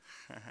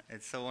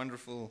It's so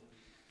wonderful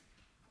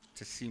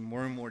to see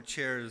more and more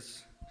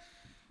chairs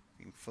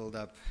being filled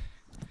up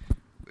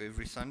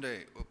every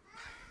Sunday.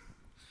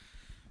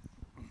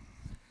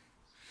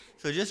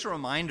 So just a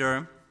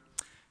reminder,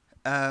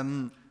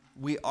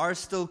 we are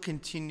still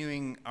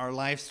continuing our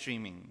live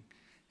streaming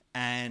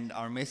and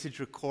our message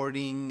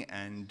recording,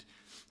 and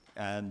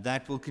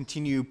that will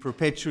continue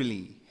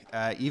perpetually,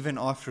 even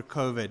after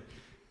COVID.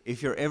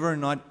 If you're ever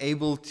not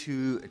able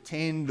to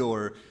attend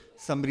or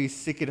somebody's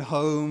sick at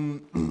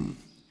home,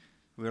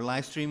 we're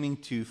live streaming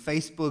to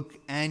Facebook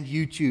and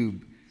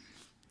YouTube,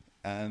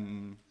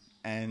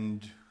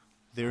 and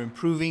they're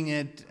improving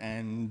it,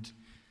 and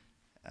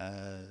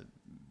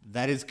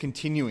that is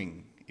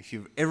continuing. If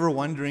you're ever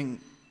wondering,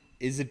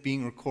 is it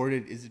being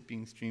recorded, is it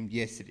being streamed?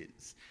 Yes, it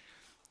is.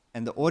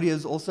 And the audio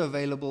is also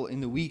available in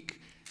the week.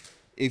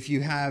 If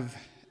you have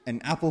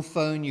an Apple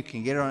phone, you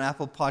can get it on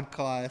Apple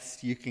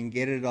Podcasts. You can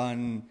get it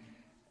on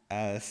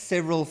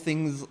several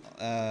things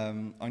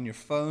on your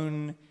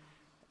phone,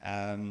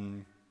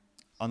 on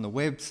the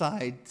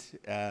website.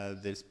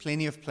 There's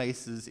plenty of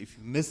places. If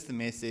you missed the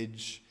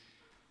message,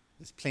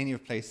 there's plenty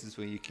of places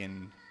where you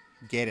can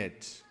get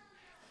it.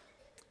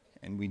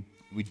 And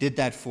we did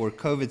that for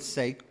COVID's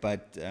sake,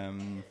 but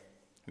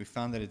we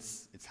found that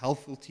it's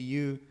helpful to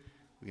you.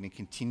 We're going to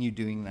continue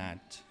doing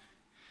that.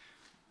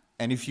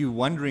 And if you're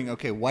wondering,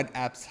 okay, what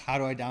apps, how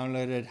do I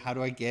download it, how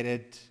do I get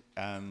it,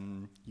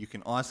 you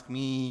can ask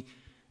me,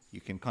 you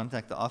can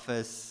contact the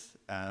office,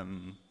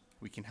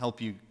 we can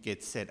help you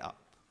get set up,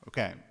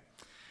 okay?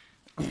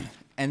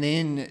 And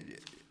then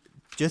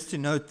just to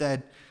note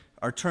that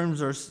our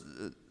terms are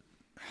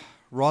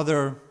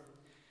rather,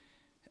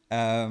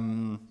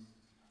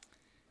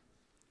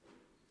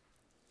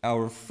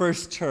 our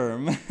first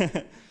term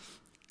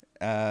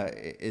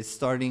is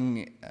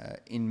starting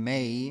in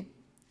May.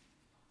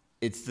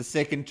 It's the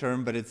second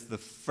term, but it's the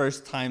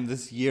first time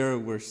this year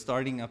we're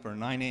starting up our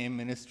 9 a.m.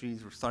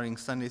 ministries. We're starting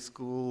Sunday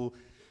school.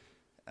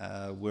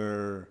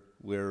 We're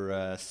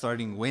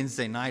starting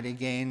Wednesday night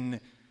again.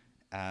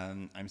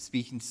 I'm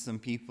speaking to some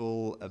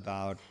people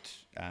about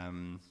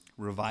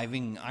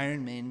reviving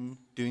Iron Men,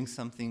 doing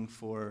something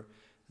for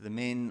the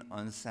men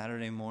on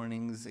Saturday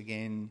mornings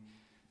again.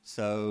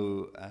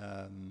 So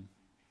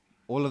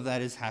all of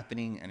that is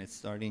happening, and it's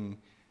starting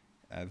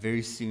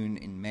very soon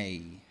in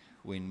May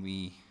when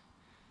we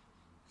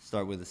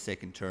start with the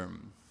second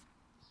term.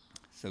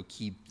 So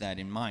keep that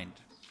in mind.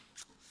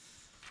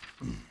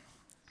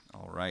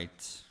 All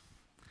right.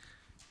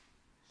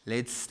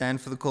 Let's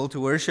stand for the call to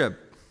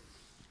worship.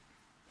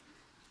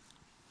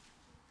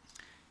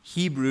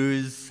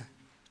 Hebrews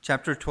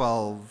chapter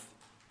 12,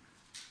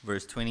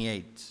 verse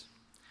 28.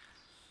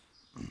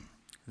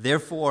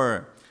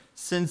 Therefore,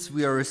 since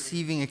we are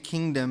receiving a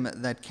kingdom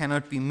that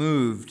cannot be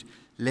moved,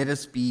 let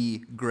us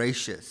be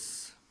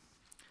gracious,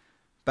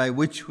 by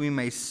which we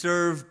may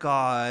serve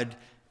God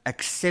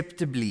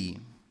acceptably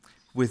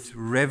with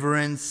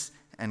reverence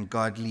and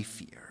godly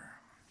fear.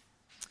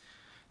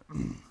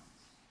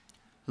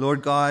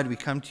 Lord God, we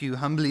come to you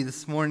humbly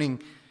this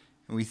morning,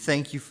 and we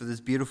thank you for this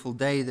beautiful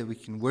day that we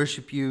can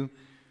worship you.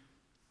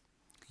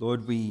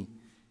 Lord, we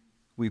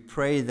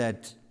pray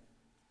that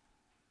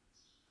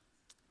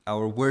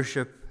our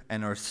worship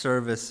and our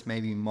service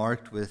may be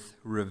marked with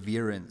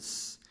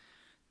reverence,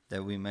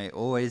 that we may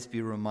always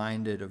be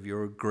reminded of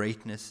your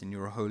greatness and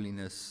your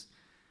holiness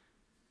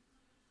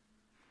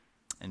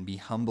and be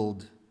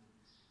humbled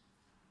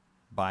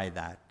by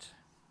that.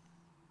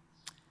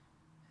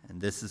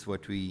 And this is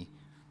what we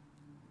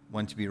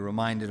want to be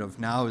reminded of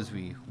now as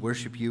we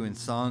worship you in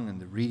song and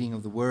the reading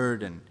of the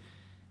word and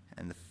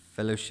the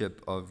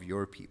fellowship of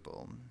your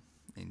people.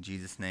 In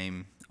Jesus'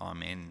 name,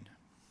 amen.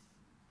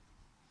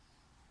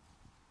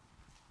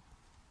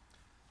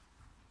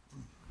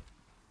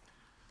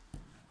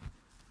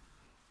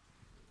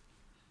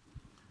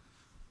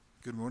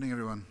 Good morning,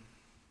 everyone.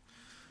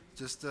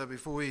 Just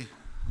before we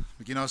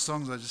begin our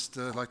songs, I'd just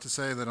like to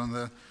say that on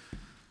the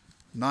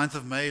 9th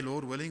of May,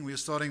 Lord willing, we're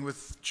starting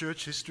with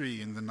church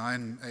history in the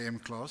 9 a.m.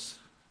 class.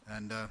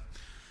 And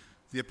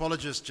the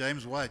apologist,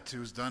 James White,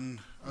 who's done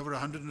over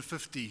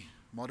 150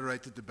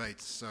 moderated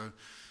debates, so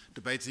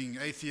debating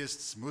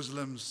atheists,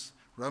 Muslims,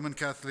 Roman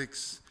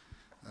Catholics,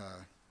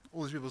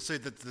 all these people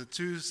said that the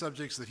two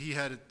subjects that he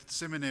had at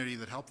seminary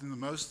that helped him the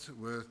most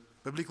were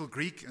biblical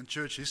Greek and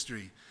church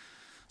history.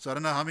 So I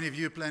don't know how many of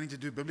you are planning to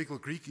do biblical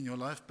Greek in your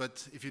life,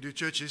 but if you do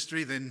church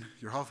history, then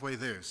you're halfway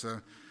there. So I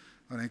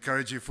want to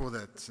encourage you for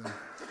that.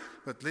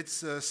 But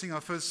let's sing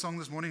our first song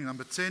this morning,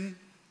 number 10.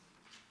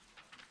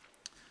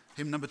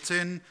 Hymn number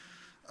 10,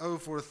 Oh,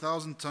 for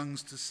 1,000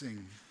 Tongues to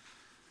Sing.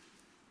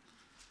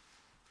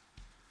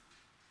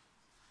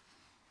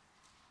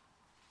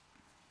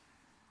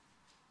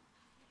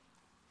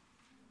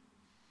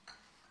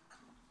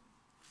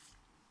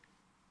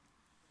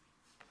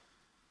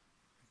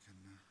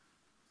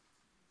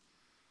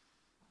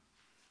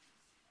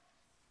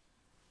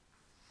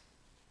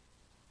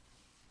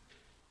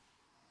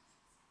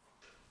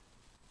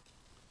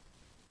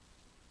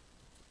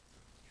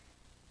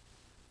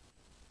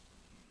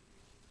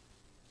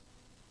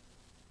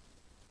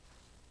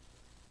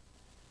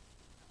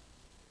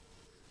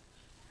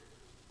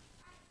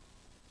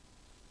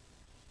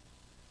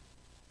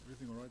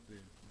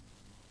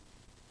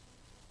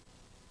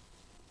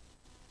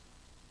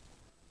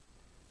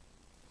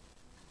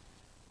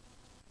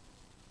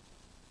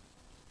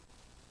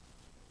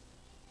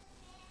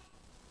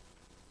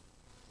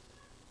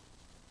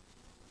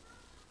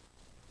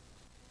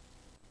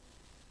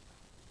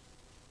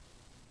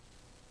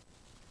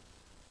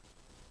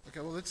 Okay,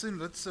 well, let's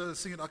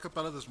sing it a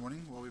cappella this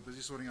morning while we're busy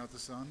sorting out the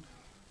sound.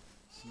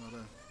 It's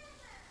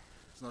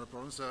not a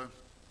problem. So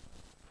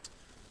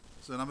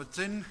number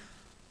 10,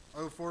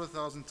 oh, for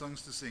 1,000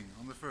 tongues to sing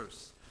on the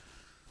first.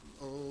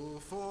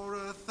 Oh, for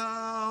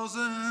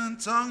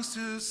 1,000 tongues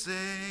to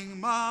sing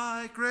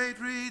my great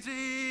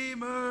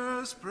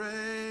Redeemer's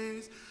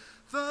praise,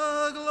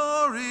 the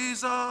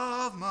glories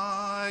of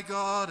my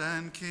God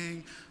and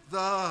King,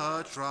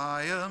 the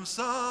triumphs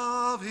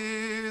of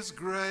his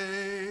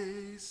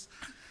grace.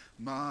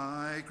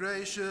 My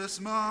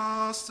gracious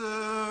Master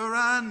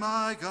and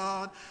my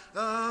God,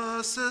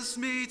 assist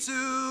me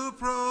to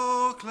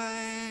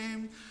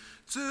proclaim,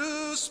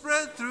 to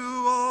spread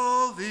through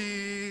all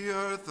the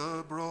earth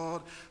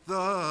abroad the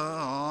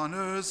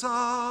honors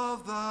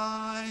of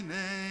thy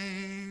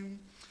name.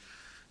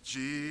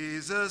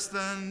 Jesus,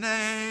 the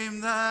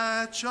name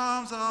that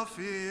charms our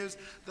fears,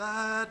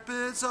 that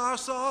bids our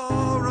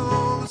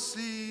sorrows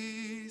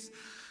cease.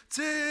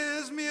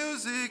 'Tis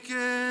music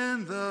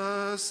in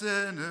the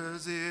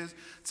sinner's ears,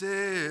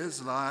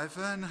 'tis life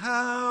and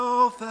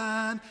health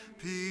and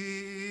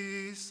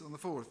peace. On the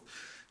fourth.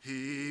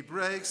 He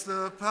breaks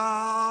the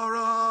power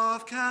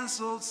of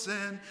cancelled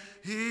sin,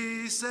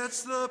 he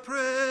sets the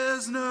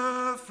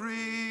prisoner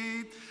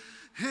free.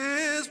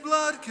 His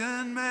blood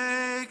can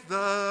make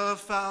the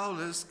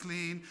foulest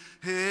clean,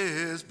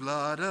 his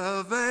blood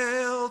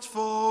availed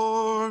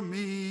for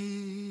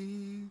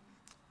me.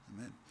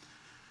 Amen.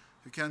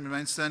 If you can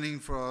remain standing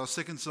for our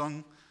second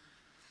song,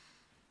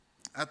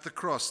 At the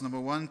Cross, number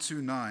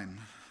 129.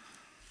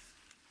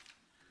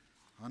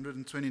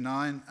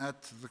 129,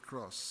 At the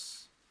Cross.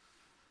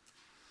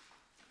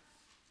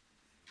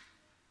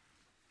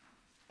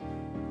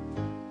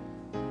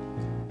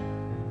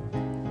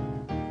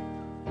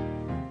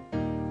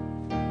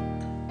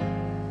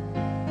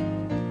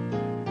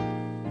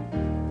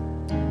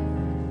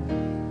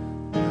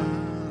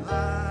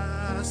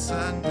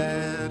 And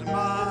did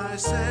my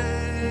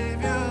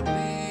Savior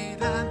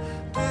bleed, and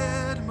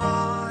did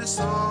my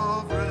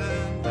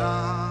sovereign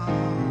die?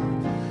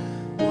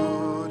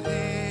 Would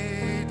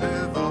he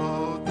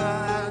devote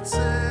that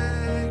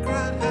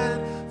sacred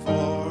head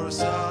for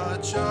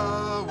such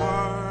a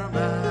worm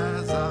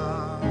as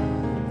I?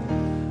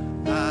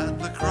 At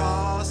the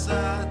cross,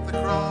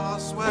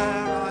 where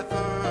I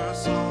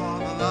first saw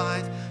the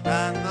light,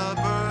 and the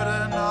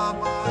burden of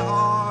my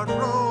heart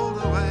rolled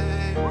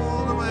away,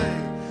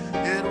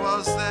 it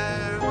was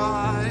there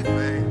by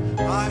faith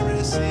I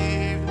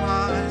received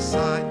my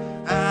sight,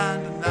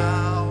 and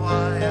now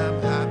I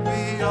am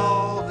happy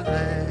all the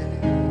day.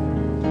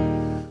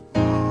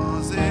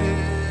 Was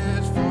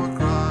it for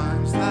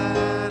crimes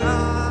that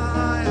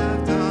I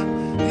have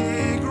done,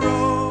 he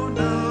groaned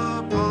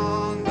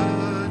upon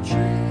the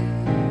tree?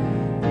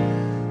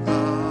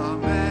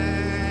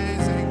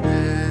 Amazing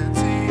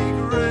pity,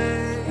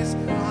 grace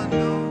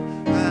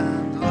unknown,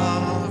 and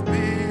love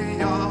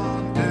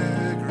beyond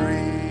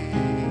degree.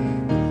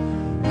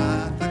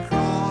 At the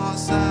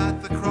cross,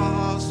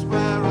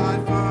 where I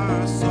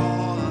first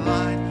saw the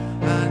light,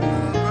 and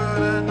the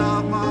burden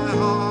of my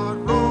heart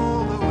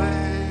rolled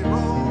away.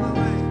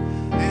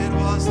 It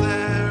was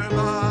there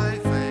by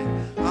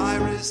faith I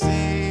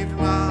received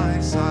my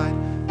sight,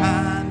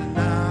 and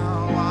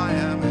now I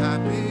am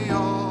happy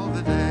all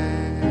the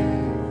day.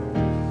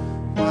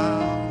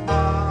 Well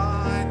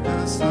might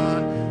the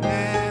sun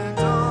in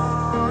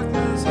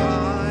darkness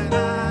hide,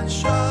 and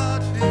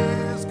shut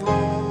his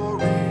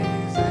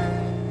glories in,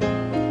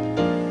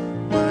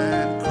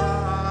 when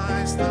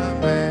Christ the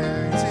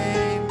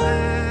mighty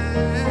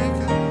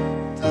Maker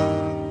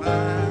done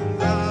and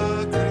the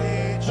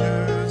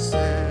creature's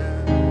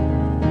sin.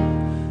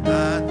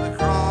 At the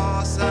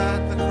cross,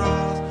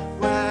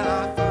 when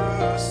I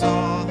first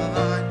saw the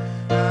light,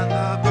 and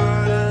the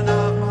burden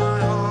of my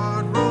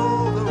heart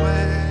rolled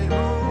away.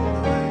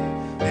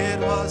 It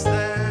was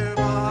there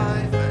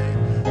by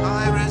faith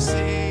I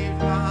received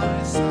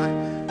my sight,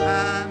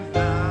 and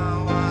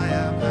now I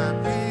am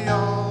happy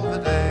all the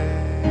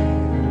day.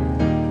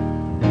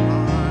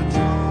 My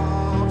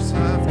drops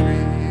of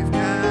grief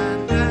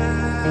can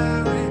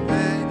ne'er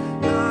repay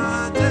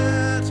the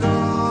debt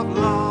of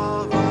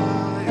love I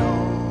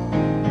owe.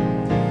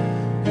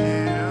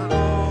 Here,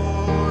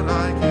 Lord, I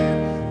give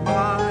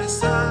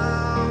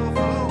myself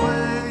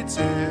away,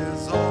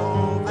 'tis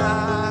all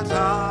that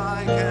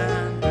I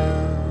can do.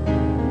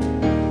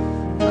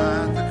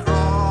 At the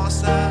cross,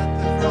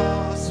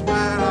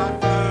 where I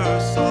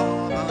first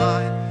saw the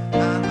light,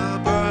 and the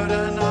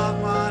burden of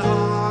my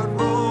heart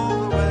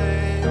rolled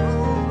away.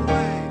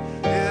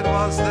 It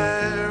was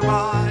there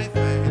by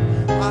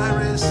faith I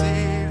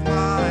received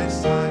my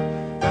sight,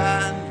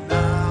 and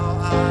now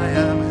I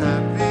am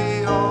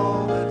happy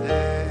all the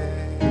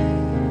day.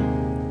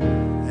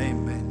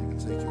 Amen. You can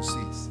take your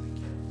seats. Thank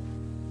you.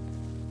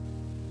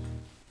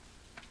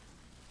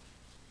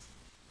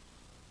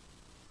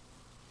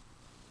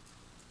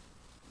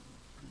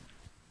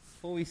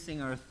 Before we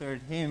sing our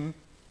third hymn,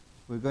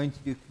 we're going to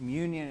do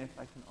communion. If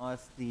I can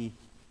ask the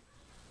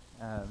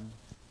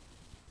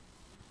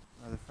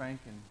Brother Frank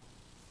and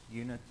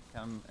Una to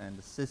come and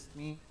assist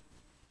me.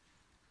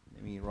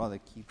 Let me rather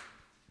keep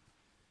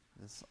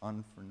this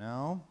on for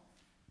now.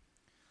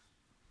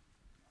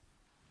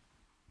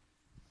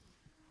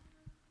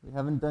 We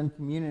haven't done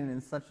communion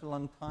in such a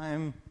long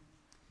time.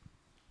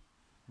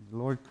 The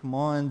Lord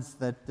commands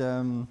that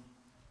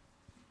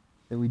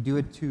we do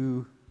it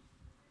to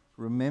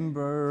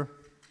remember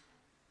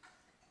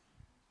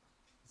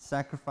the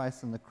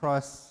sacrifice on the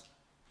cross.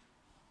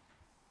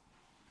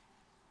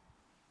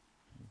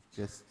 We've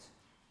just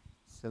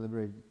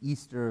celebrated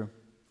Easter,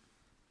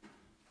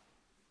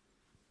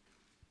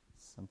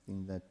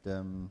 something that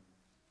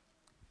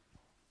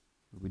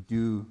we would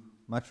do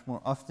much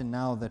more often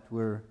now that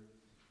we're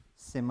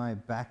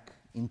back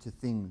into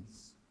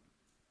things.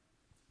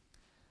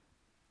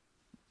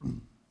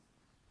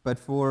 But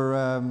for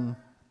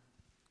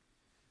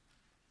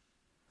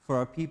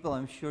our people,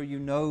 I'm sure you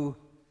know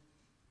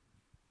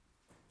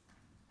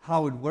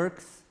how it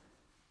works.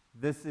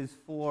 This is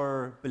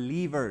for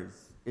believers.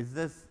 Is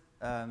this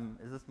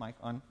mic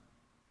on?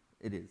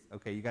 It is.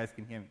 Okay, you guys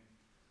can hear me.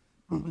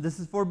 This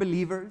is for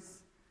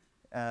believers.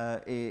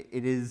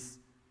 It is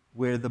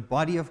where the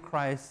body of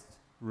Christ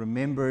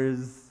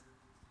remembers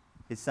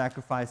His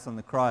sacrifice on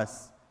the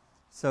cross.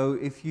 So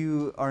if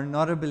you are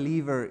not a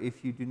believer,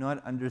 if you do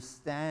not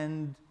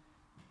understand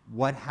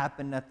what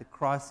happened at the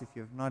cross, if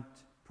you have not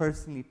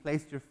personally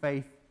placed your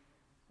faith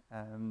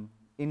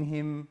in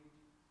Him,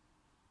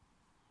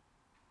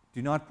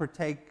 do not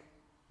partake.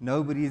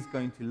 Nobody is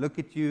going to look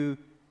at you.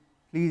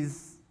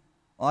 Please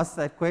ask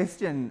that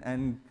question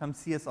and come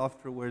see us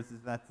afterwards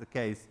if that's the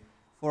case.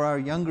 For our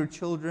younger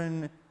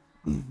children,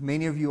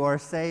 many of you are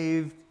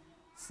saved.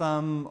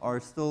 Some are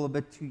still a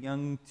bit too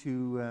young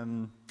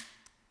to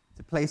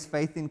place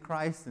faith in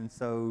Christ, and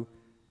so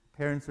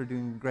parents are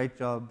doing a great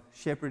job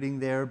shepherding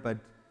there, but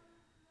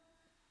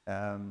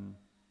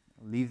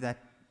leave that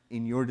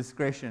in your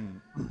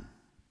discretion.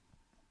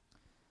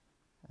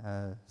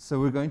 So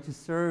we're going to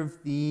serve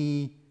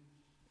the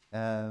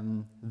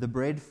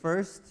bread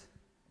first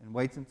and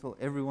wait until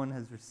everyone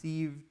has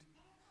received,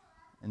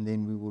 and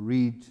then we will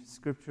read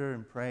Scripture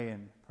and pray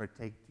and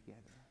partake together.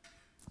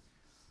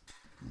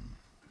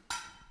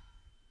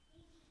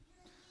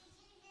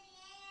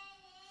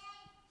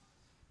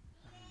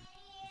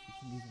 You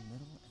can leave in the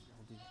middle, and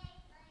I'll do that.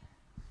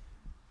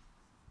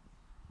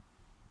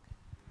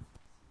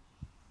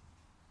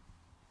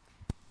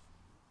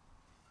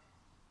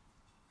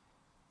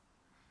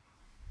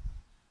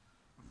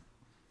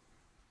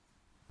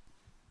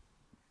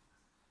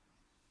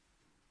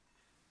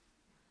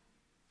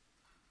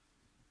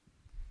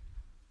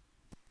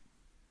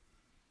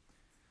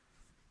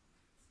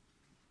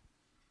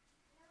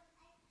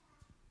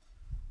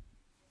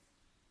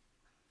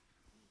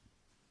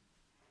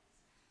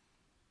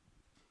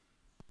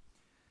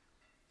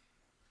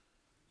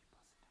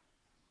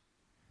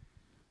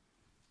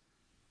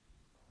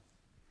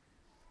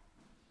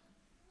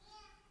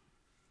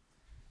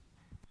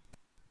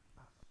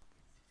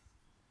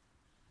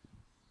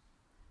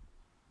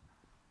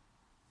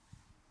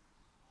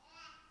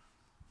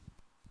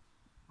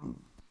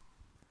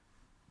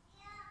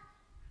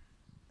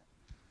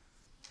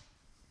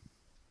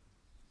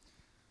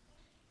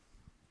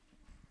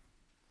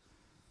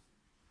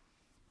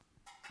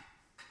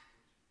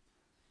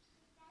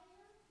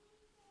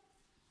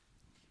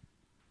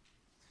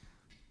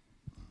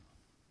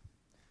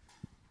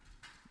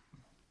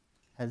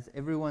 Has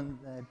everyone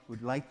that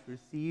would like to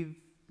receive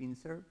been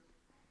served?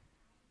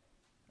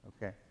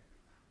 Okay.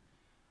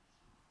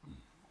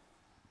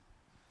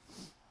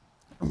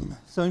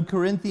 So in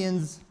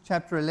Corinthians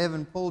chapter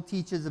 11, Paul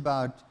teaches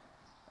about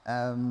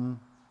the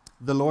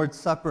Lord's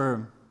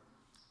Supper.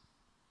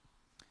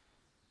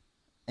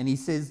 And he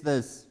says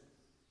this: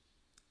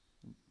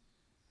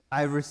 I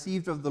have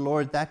received of the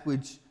Lord that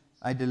which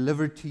I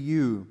delivered to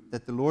you,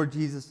 that the Lord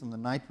Jesus, on the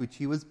night which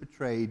he was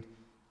betrayed,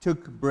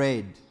 took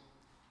bread.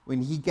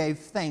 When he gave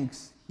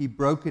thanks, he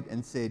broke it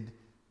and said,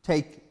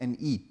 "Take and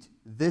eat.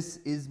 This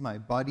is my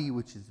body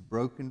which is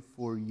broken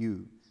for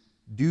you.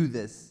 Do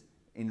this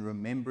in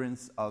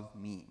remembrance of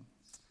me."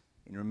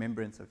 In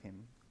remembrance of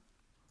him.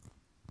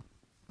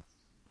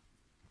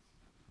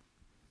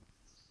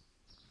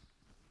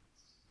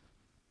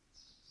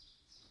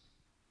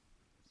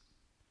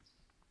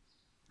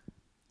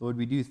 Lord,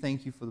 we do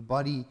thank you for the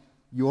body,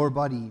 your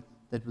body,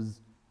 that was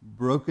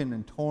broken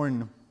and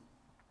torn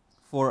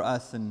for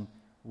us, and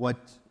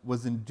what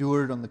was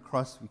endured on the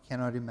cross we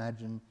cannot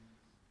imagine.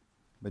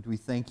 But we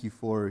thank you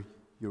for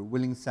your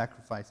willing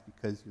sacrifice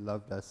because you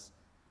loved us.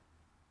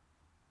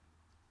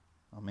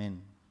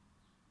 Amen.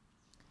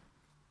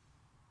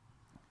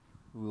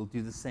 We will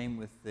do the same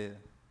with the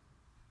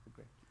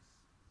grape juice.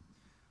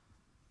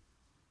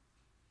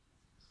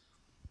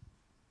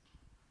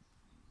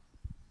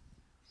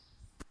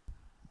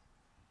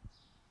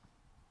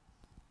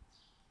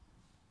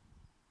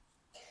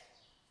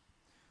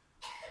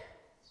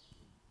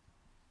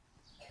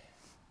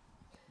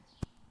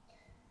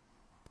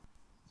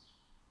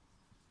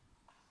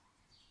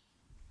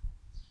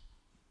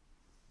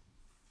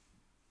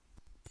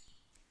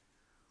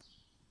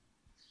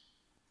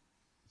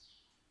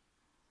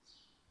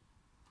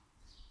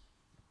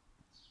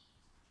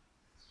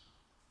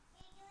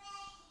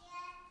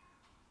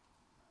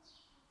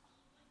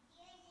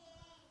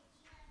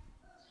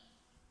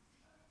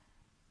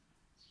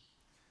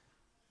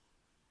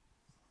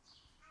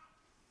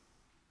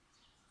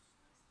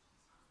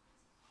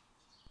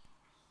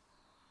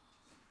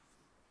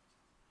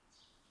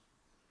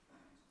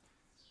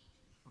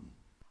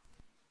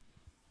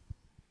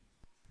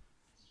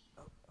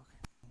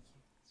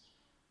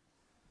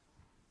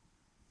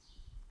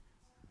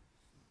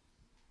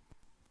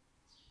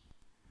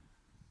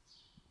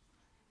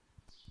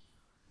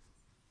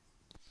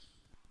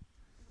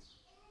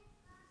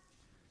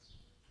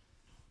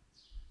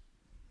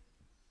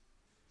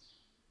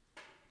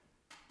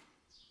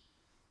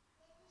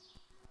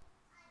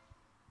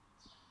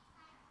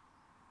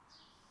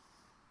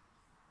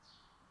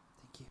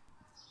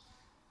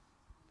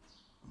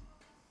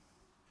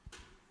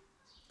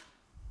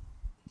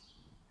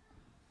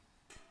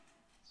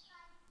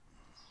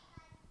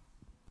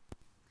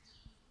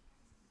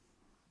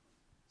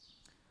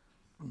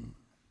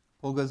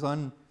 Paul goes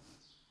on,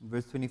 in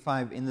verse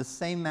 25, in the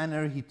same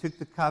manner he took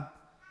the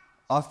cup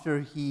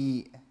after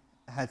he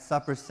had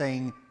supper,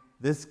 saying,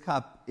 this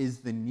cup is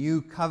the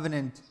new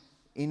covenant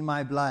in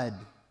my blood.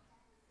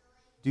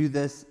 Do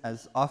this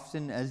as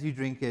often as you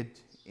drink it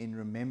in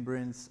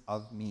remembrance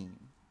of me.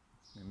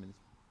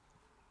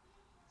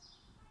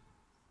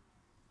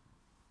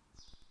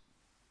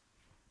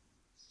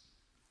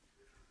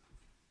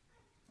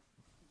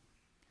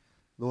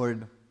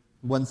 Lord,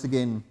 once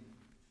again,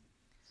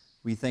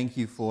 we thank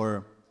you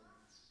for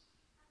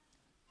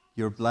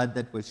your blood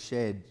that was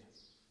shed.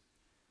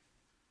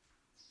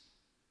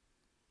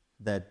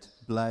 That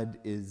blood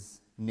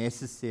is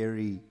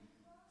necessary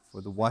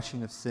for the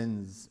washing of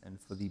sins and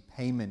for the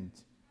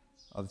payment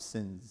of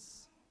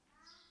sins.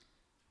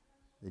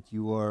 That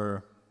you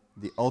are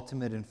the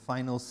ultimate and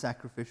final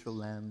sacrificial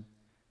lamb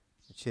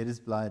that shed his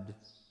blood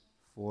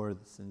for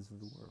the sins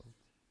of the world.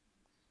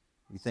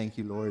 We thank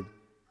you, Lord.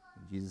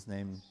 In Jesus'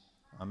 name,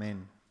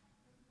 amen.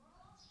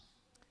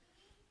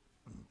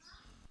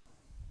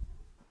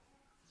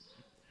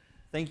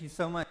 Thank you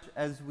so much.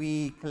 As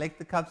we collect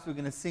the cups, we're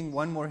going to sing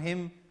one more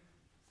hymn.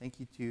 Thank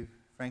you to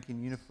Frank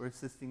and Una for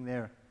assisting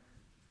there.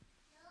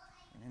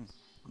 Amen.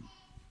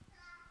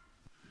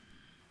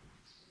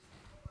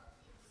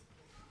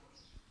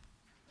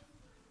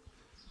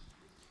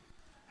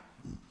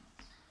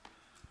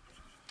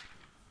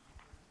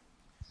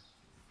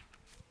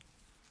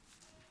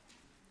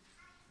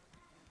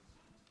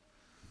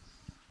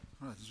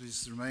 All right, as we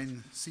just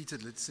remain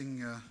seated, let's sing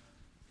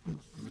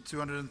number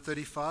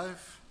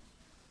 235,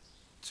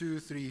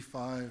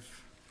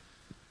 235,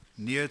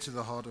 Near to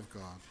the Heart of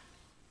God.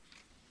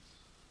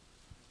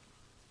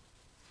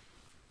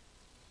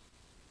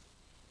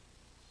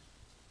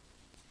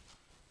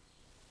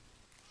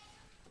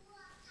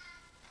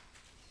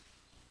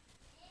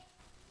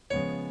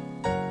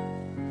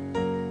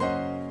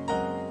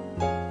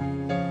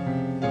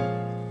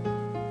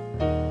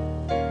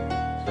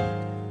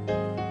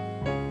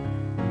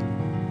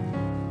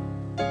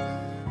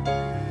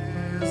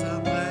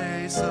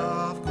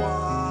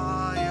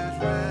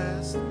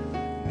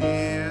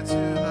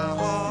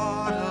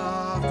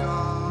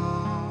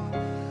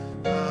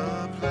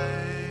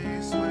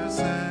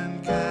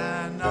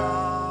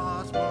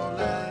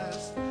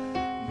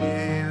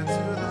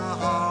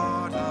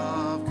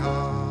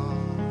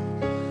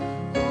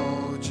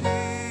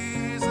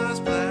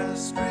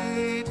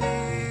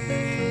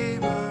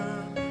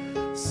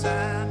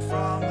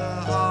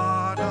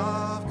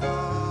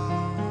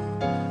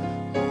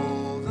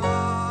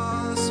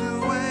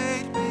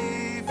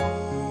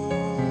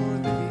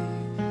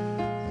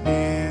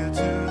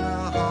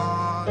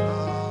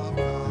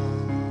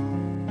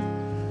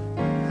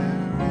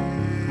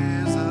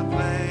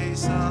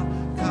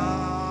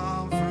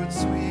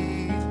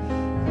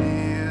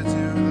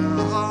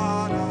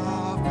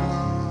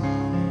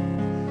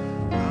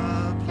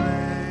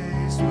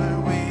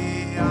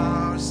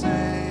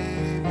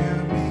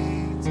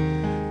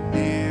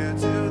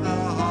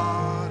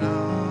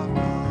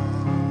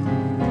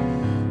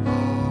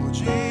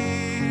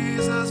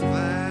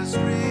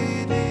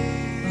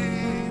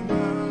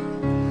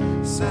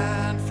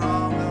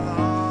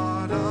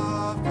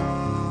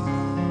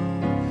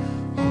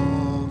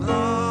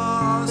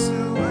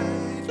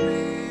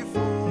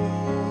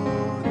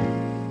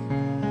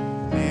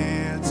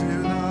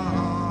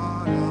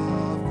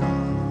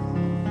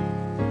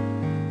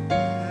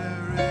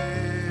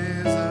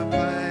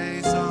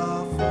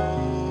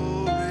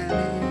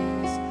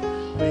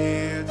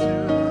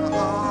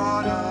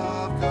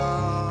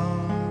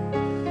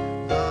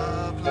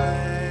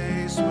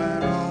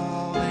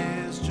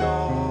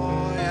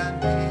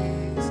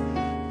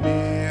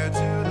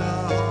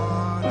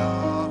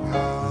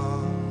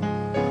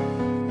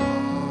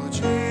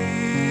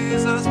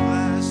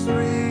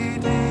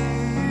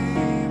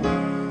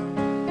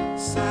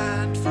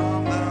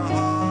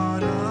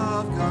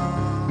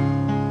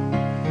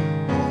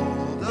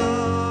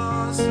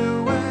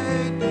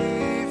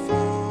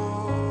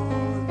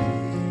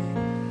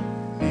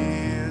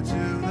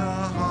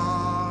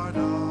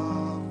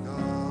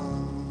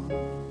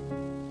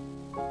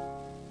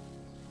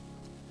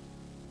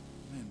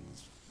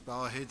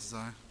 As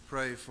I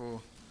pray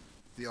for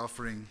the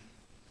offering.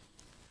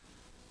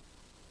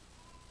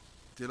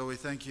 Dear Lord, we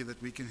thank you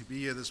that we can be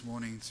here this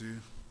morning to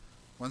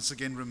once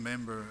again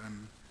remember,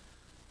 and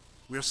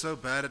we are so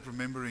bad at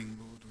remembering,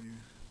 Lord. You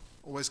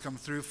always come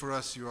through for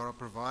us. You are our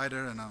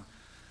provider and our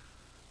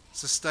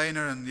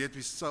sustainer, and yet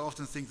we so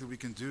often think that we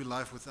can do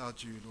life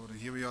without you, Lord. And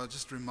here we are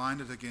just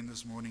reminded again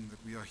this morning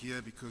that we are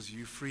here because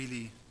you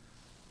freely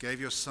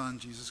gave your Son,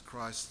 Jesus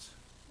Christ,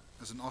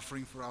 as an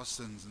offering for our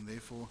sins, and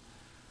therefore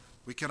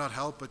we cannot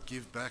help but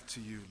give back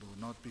to you,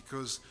 Lord, not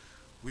because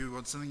we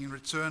want something in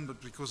return,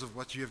 but because of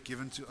what you have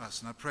given to us.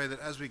 And I pray that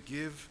as we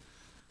give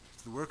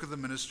to the work of the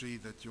ministry,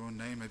 that your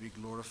name may be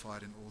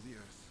glorified in all the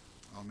earth.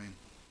 Amen.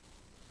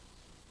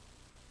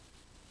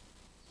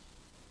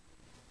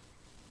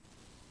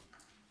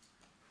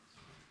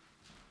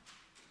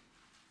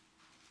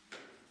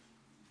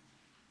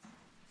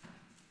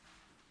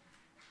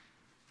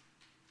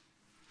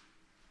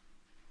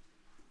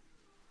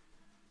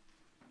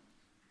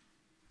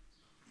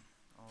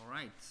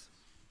 right.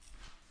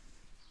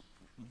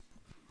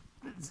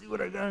 Let's see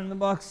what I got in the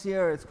box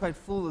here. It's quite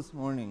full this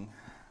morning.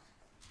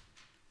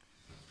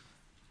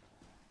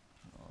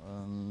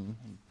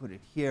 Put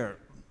it here.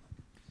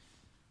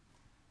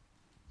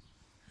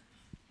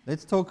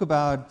 Let's talk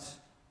about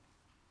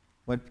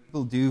what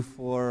people do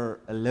for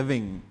a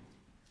living.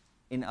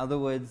 In other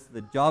words,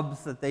 the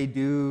jobs that they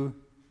do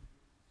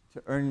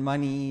to earn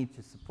money,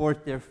 to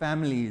support their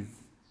families.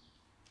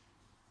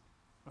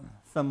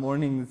 Some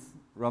mornings,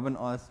 Robin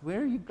asks,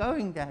 "Where are you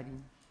going, Daddy?"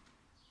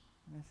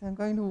 And I say, "I'm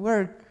going to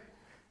work."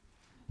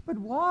 "But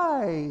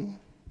why?"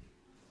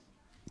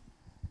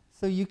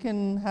 "So you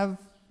can have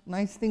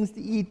nice things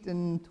to eat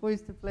and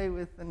toys to play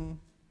with." And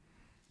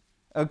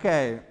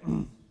okay,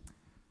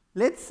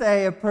 let's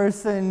say a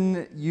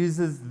person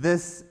uses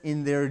this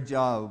in their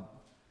job,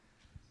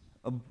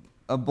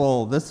 a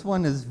ball. This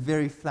one is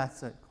very flat,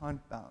 so it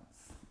can't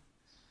bounce.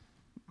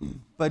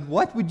 But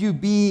what would you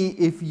be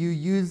if you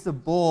used a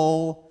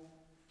ball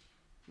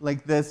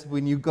like this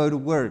when you go to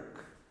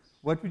work?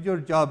 What would your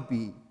job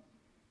be?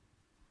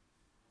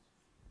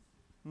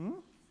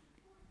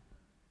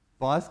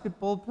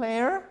 Basketball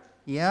player?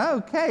 Yeah,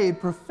 okay.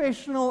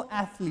 Professional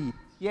athlete.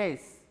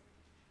 Yes.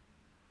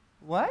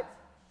 What?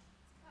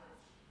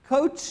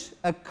 Coach.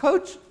 A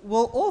coach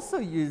will also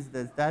use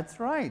this. That's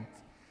right.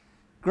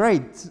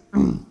 Great.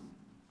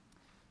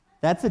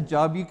 That's a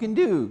job you can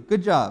do.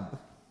 Good job.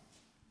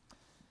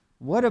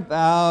 What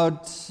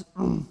about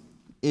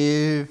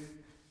if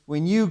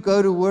when you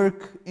go to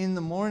work in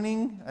the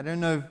morning, I don't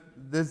know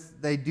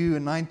if they do a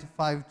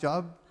 9-to-5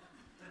 job.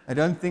 I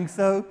don't think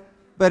so.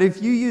 But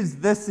if you use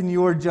this in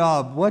your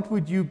job, what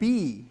would you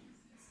be?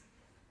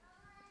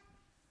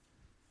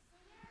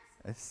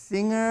 A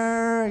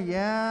singer,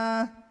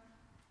 yeah.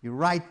 You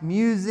write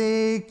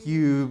music,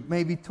 you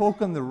maybe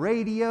talk on the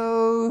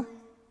radio.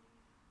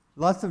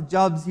 Lots of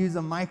jobs use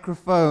a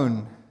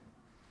microphone.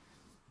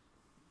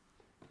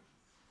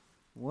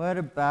 What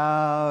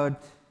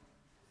about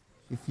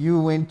if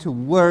you went to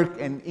work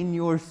and in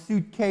your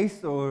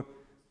suitcase or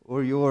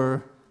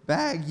your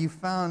bag you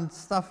found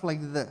stuff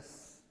like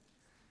this?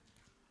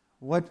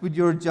 What would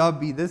your job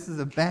be? This is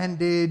a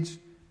bandage,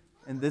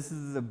 and this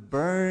is a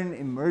burn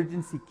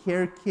emergency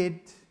care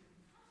kit.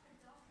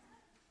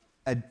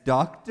 A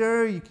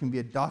doctor, you can be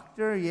a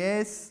doctor,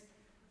 yes.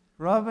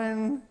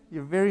 Robin,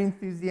 you're very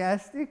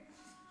enthusiastic.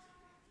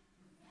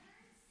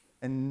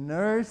 A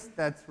nurse,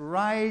 that's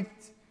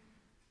right.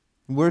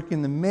 Work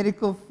in the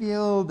medical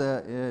field,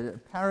 a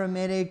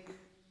paramedic.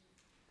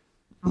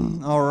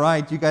 All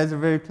right, you guys are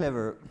very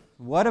clever.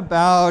 What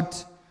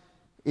about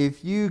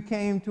if you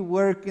came to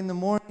work in the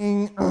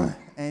morning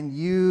and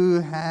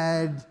you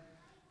had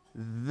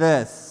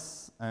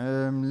this?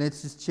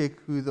 Let's just check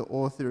who the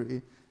author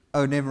is.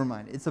 Oh, never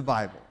mind. It's a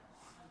Bible.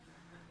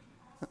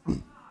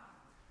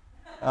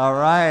 All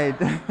right.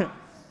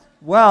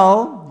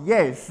 Well,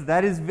 yes,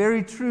 that is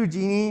very true,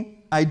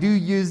 Jeannie. I do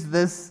use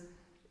this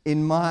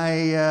in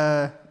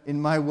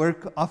my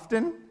work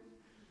often,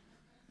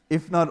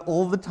 if not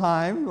all the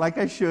time, like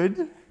I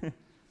should.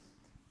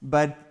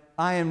 But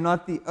I am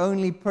not the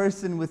only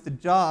person with a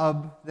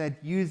job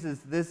that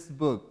uses this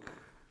book.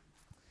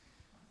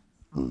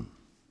 Do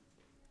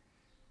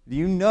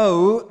you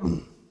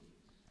know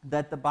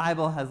that the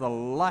Bible has a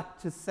lot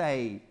to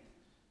say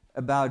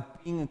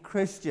about being a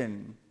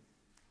Christian?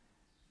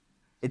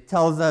 It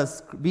tells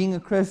us being a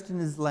Christian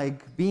is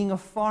like being a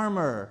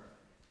farmer.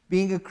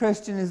 Being a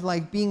Christian is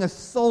like being a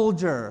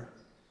soldier.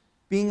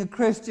 Being a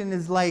Christian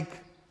is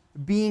like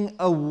being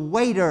a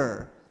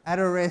waiter at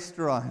a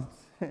restaurant.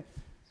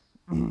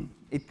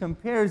 It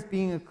compares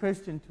being a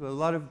Christian to a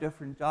lot of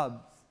different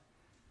jobs.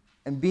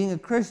 And being a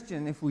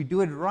Christian, if we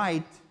do it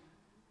right,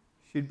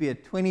 should be a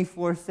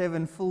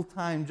 24/7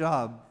 full-time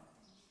job.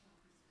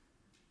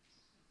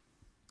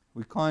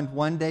 We can't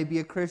one day be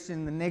a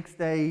Christian, the next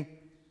day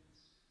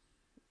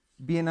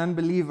be an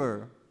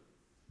unbeliever.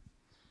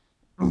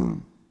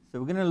 So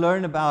we're going to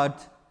learn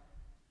about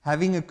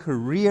having a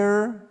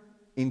career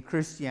in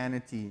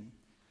Christianity.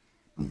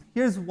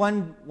 Here's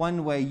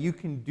one way you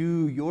can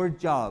do your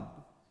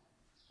job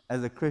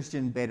as a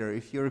Christian better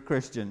if you're a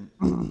Christian.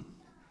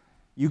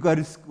 You go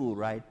to school,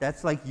 right?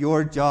 That's like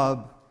your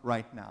job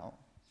right now.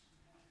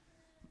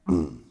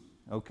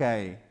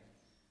 Okay.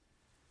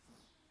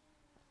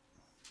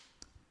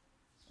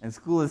 And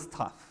school is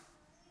tough.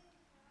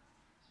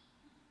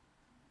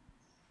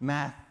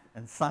 Math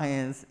and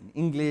science and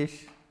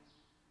English.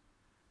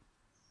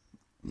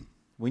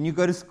 When you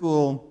go to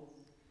school,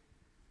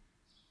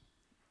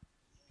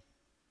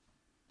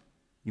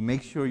 you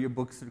make sure your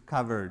books are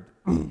covered.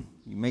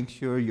 You make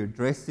sure you're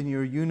dressed in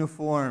your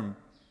uniform.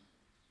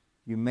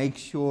 You make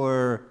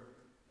sure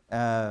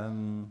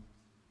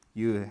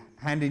you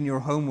hand in your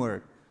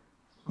homework.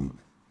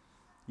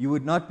 You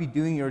would not be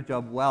doing your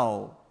job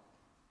well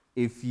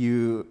if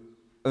you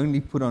only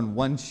put on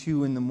one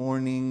shoe in the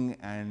morning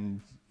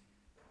and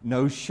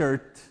no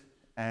shirt,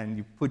 and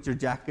you put your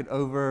jacket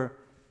over,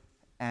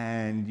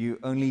 and you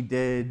only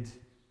did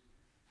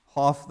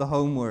half the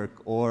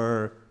homework,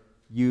 or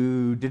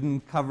you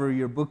didn't cover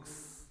your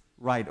books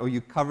right, or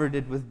you covered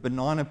it with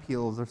banana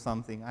peels or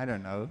something, I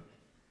don't know.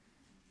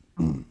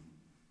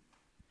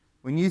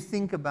 When you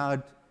think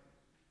about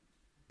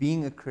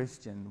being a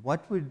Christian,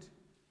 what would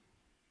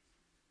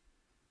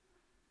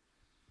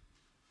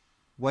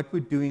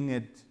doing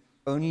it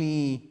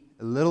only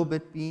a little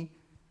bit be?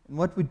 And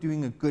what would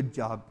doing a good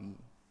job be?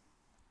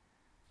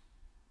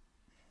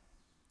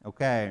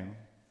 Okay.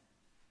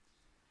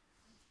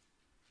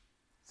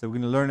 So we're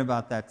going to learn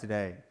about that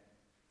today.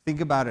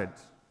 Think about it.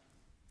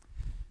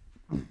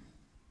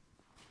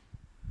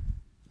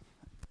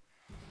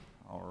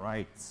 All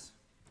right.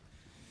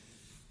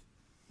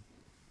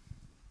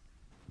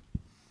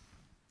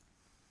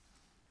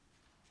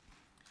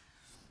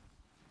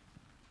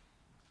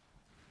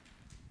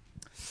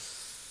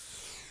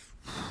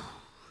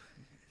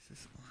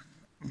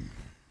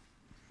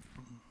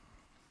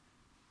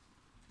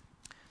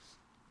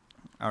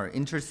 Our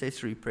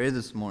intercessory prayer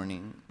this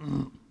morning,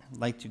 I'd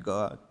like to go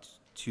out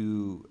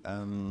to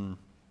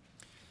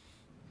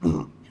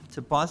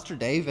Pastor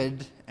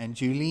David and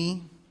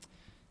Julie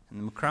and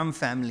the McCrum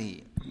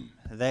family.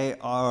 They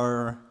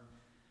are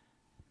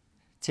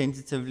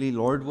tentatively,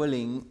 Lord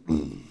willing,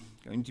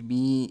 going to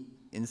be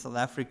in South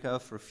Africa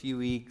for a few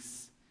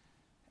weeks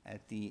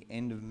at the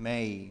end of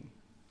May.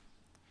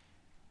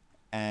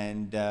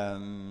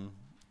 And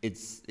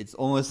it's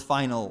almost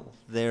final.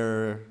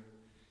 They're,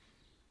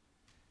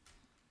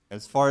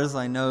 as far as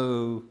I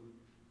know,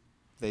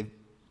 they're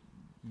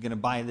going to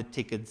buy the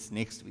tickets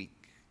next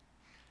week.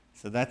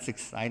 So that's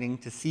exciting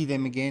to see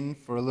them again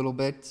for a little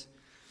bit.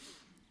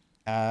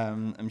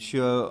 I'm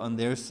sure on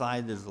their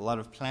side there's a lot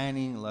of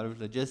planning, a lot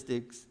of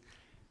logistics,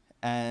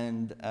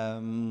 and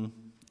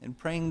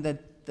praying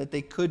that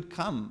they could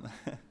come,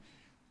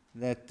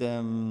 that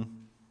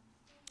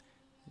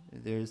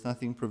there's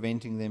nothing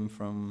preventing them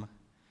from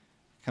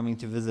coming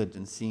to visit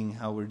and seeing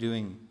how we're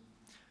doing.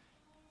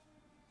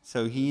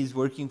 So he's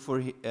working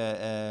for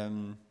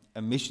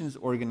a missions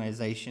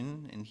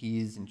organization, and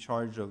he's in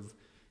charge of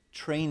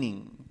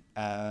training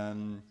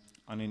on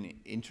an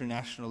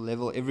international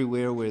level.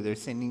 Everywhere where they're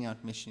sending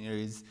out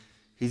missionaries,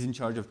 he's in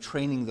charge of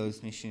training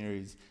those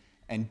missionaries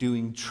and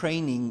doing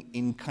training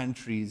in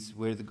countries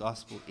where the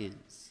gospel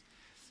is.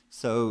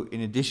 So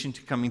in addition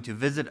to coming to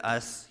visit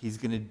us, he's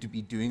going to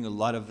be doing a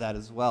lot of that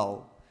as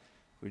well.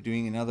 We're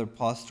doing another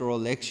pastoral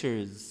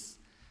lectures,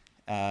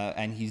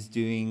 and he's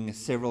doing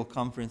several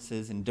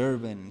conferences in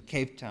Durban and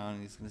Cape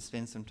Town. He's going to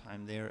spend some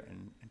time there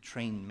and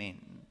train men.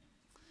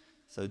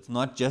 So it's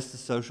not just a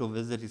social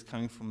visit, he's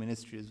coming for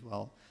ministry as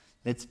well.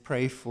 Let's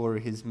pray for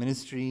his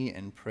ministry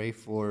and pray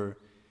for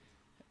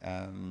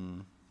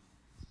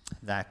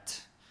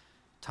that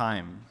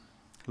time.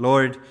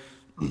 Lord,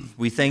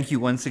 we thank you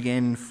once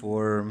again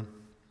for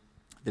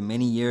the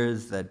many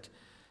years that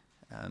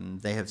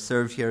they have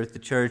served here at the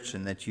church,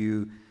 and that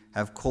you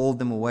have called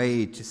them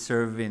away to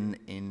serve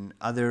in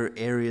other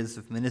areas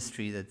of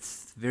ministry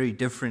that's very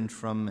different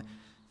from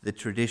the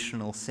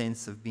traditional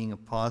sense of being a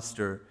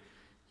pastor,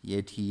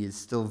 yet he is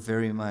still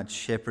very much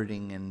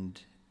shepherding and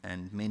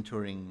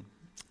mentoring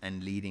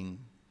and leading.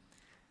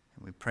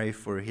 And we pray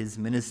for his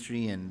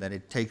ministry and that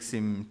it takes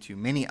him to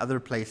many other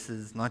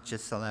places, not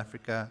just South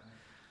Africa.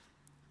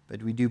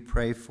 But we do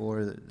pray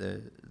for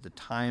the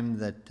time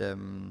that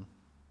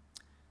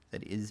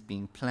is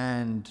being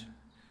planned.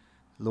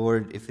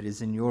 Lord, if it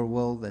is in your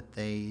will that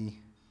they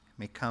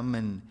may come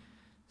and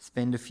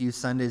spend a few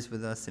Sundays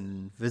with us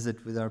and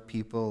visit with our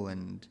people,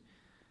 and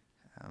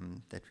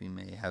that we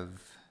may have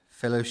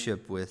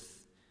fellowship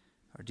with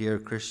our dear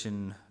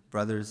Christian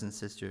brothers and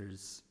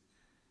sisters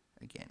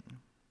again.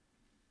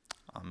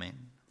 Amen.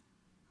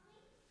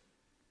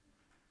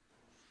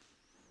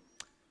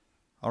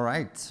 All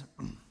right.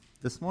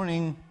 This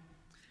morning,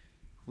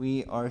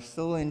 we are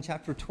still in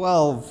chapter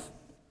 12,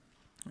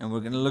 and we're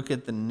going to look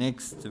at the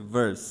next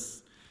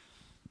verse.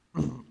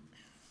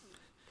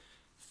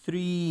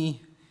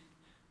 3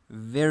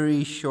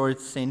 very short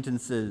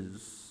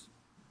sentences.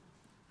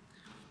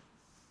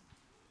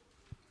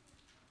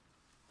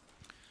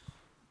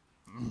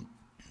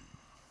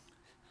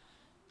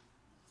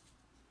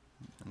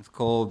 It's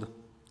called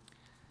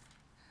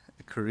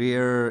A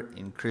Career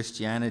in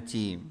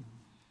Christianity.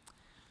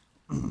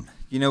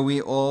 You know,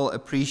 we all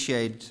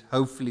appreciate,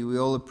 hopefully we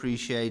all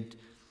appreciate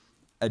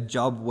a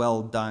job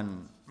well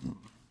done.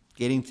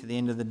 Getting to the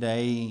end of the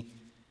day,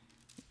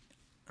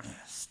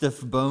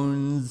 stiff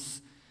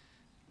bones,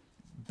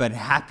 but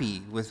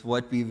happy with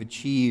what we've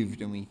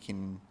achieved, and we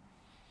can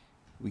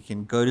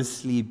go to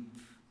sleep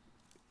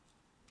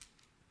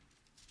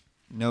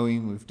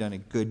knowing we've done a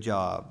good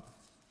job.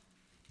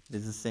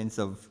 There's a sense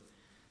of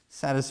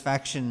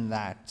satisfaction in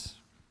that.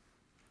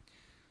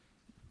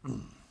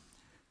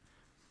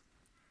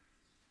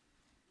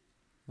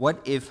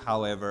 What if,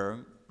 however,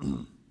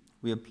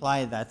 we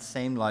apply that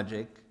same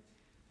logic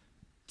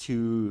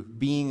to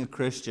being a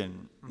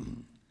Christian?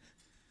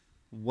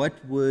 What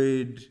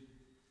would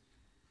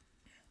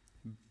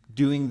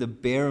doing the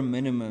bare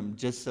minimum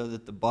just so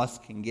that the boss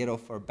can get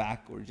off our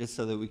back, or just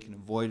so that we can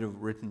avoid a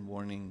written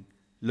warning,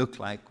 look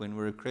like when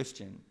we're a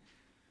Christian?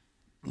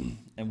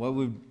 And what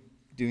would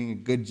doing a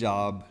good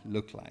job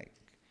look like?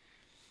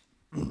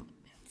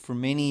 For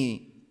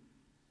many,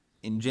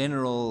 in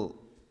general,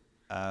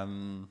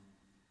 I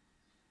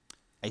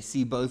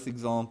see both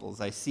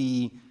examples. I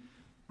see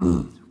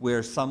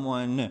where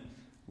someone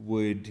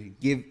would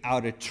give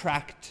out a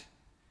tract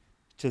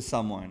to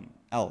someone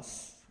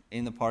else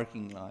in the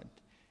parking lot,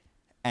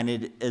 and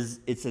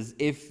it's as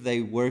if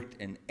they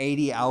worked an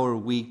 80-hour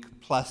week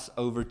plus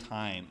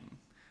overtime,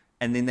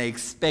 and then they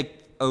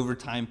expect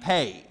overtime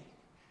pay.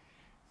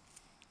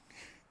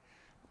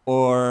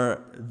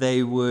 Or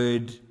they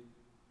would,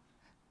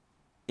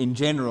 in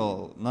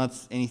general, not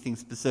anything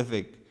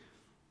specific,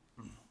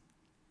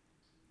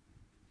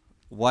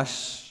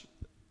 wash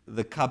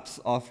the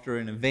cups after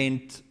an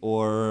event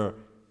or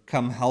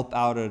come help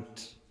out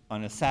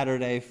on a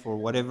Saturday for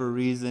whatever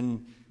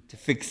reason to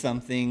fix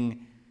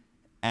something.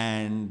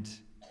 And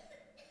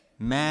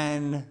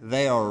man,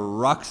 they are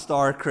rock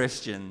star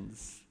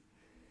Christians.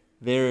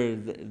 They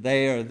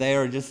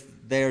are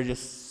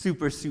just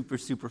super, super,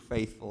 super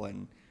faithful,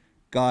 and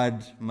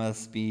God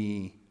must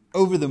be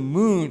over the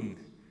moon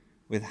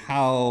with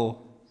how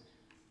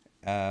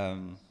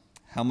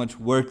much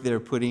work they're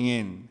putting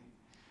in.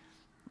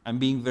 I'm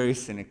being very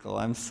cynical.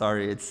 I'm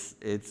sorry.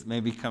 It's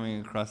maybe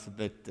coming across a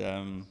bit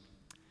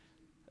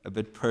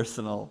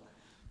personal,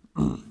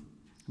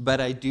 but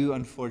I do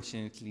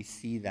unfortunately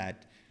see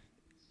that.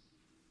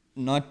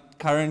 Not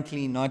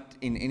currently, not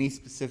in any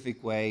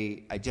specific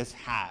way. I just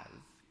have.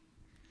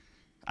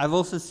 I've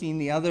also seen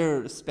the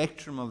other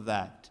spectrum of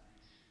that,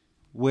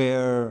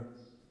 where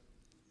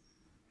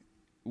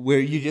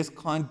you just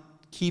can't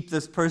keep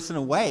this person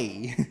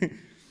away.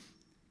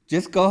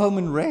 Just go home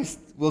and rest.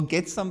 We'll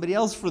get somebody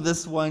else for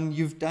this one.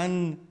 You've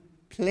done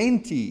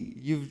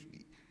plenty.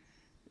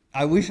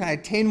 I wish I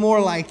had 10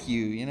 more like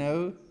you, you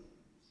know.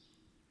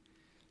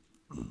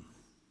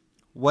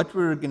 What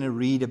we're going to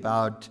read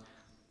about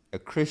a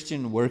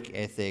Christian work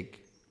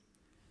ethic,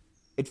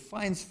 it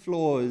finds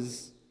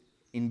flaws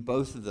in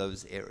both of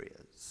those areas.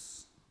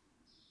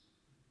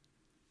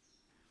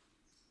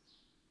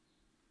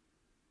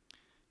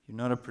 You're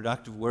not a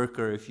productive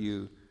worker if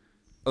you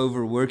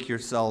overwork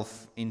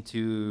yourself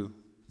into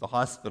the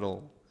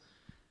hospital,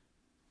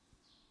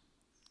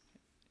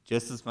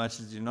 just as much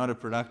as you're not a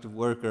productive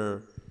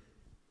worker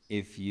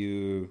if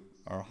you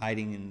are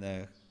hiding in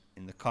the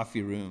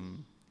coffee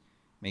room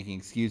making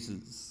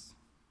excuses.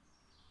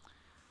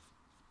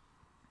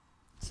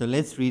 So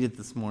let's read it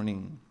this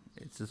morning.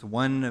 It's just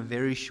one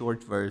very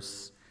short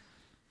verse.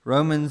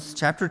 Romans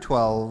chapter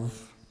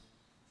 12.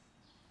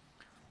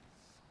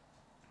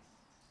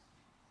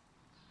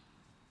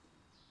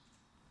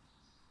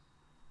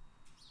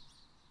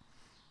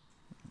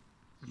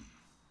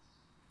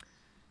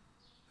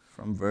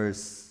 From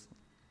verse,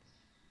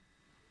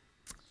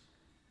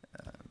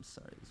 it's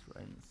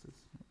writing this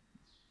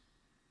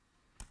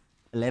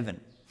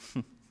 11.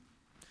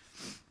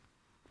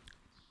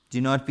 Do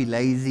not be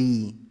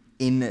lazy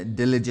in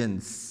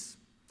diligence.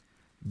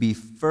 Be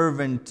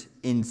fervent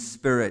in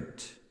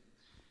spirit.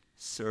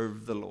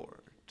 Serve the Lord.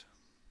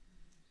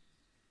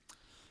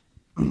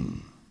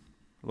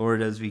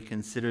 Lord, as we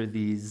consider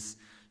these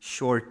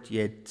short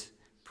yet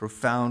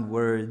profound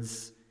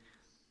words,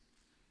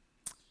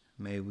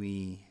 may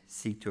we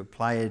seek to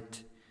apply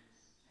it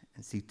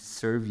and seek to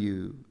serve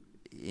you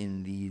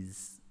in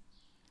these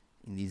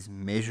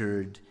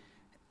measured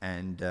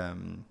and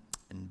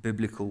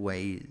biblical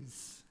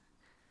ways.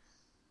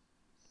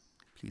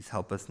 Please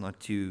help us not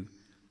to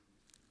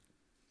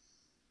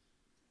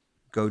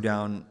go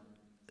down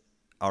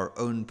our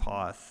own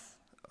path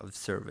of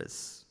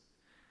service.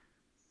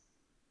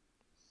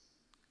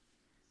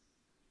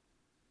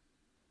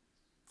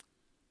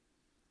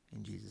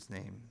 In Jesus'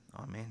 name,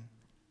 amen.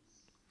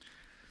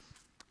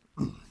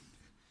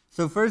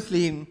 So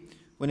firstly,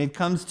 when it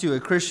comes to a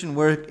Christian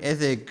work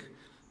ethic,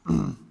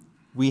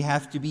 we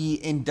have to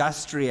be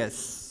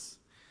industrious.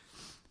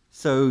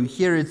 So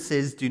here it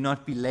says, do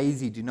not be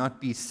lazy, do not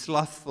be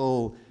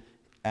slothful.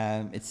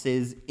 It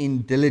says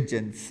in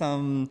diligence.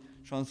 Some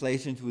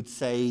translations would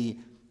say,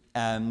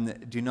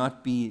 do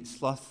not be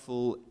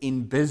slothful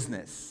in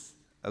business.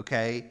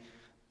 Okay?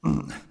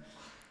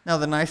 Now,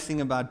 the nice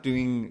thing about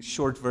doing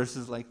short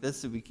verses like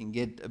this is we can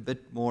get a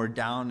bit more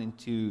down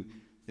into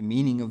the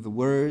meaning of the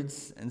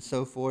words and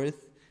so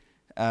forth.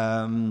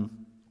 It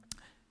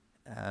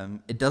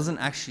doesn't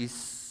actually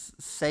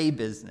say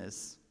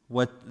business.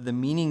 What the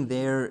meaning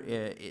there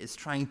is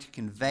trying to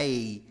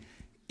convey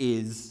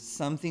is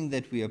something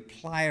that we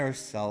apply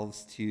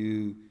ourselves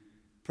to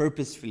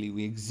purposefully.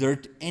 We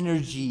exert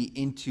energy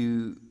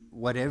into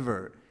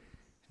whatever.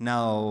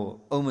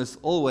 Now, almost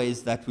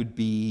always that would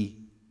be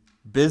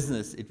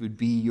business. It would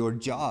be your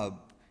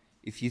job.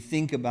 If you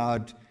think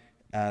about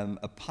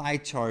a pie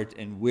chart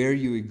and where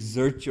you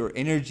exert your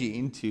energy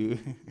into,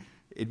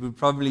 it would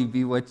probably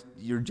be what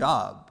your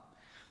job.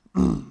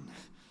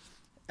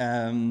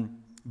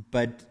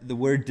 But the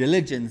word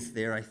diligence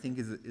there, I think,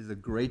 is a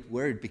great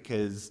word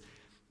because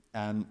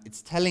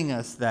it's telling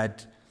us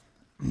that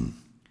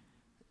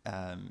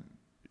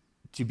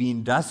to be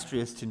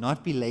industrious, to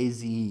not be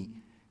lazy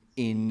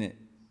in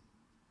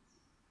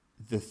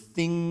the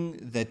thing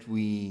that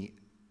we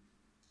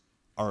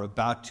are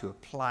about to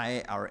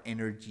apply our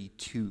energy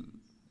to.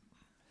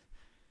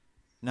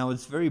 Now,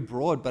 it's very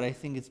broad, but I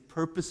think it's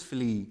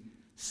purposefully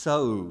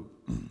so.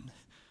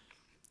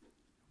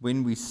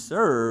 When we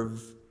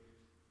serve,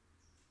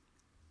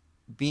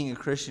 being a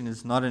Christian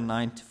is not a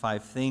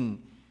 9-to-5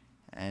 thing,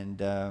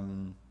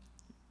 and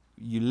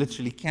you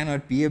literally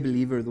cannot be a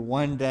believer the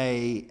one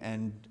day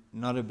and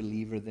not a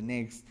believer the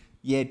next.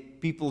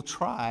 Yet people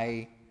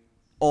try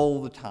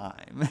all the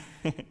time.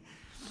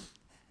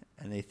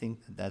 And they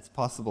think that that's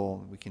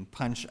possible. We can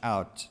punch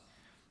out.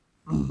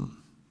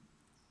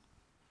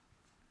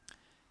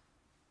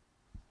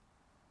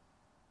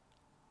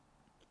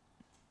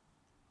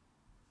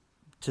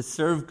 To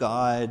serve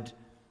God,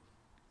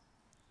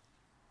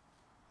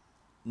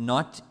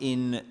 not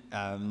in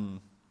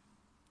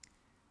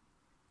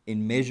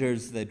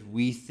measures that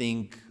we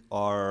think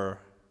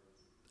are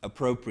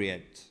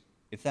appropriate,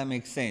 if that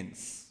makes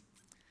sense.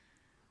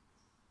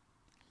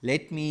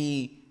 Let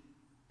me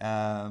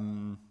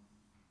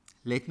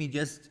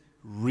just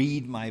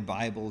read my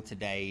Bible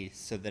today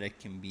so that it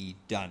can be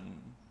done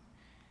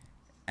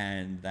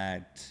and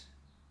that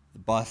the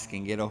boss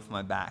can get off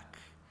my back.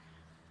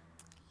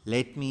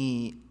 Let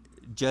me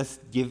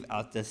just give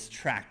out this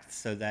tract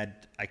so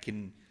that I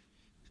can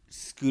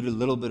scoot a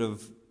little bit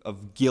of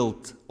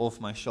guilt off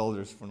my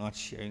shoulders for not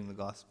sharing the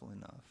gospel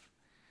enough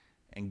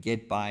and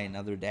get by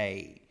another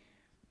day.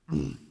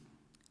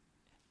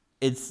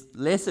 It's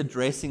less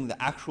addressing the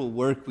actual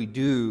work we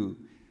do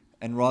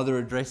and rather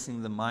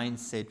addressing the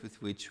mindset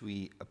with which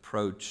we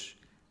approach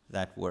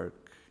that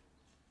work.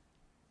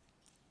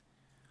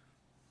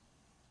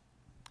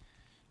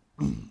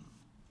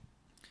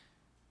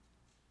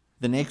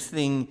 The next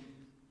thing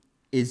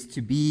is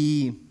to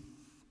be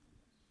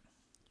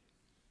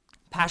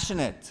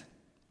passionate.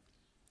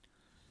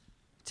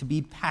 To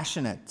be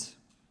passionate.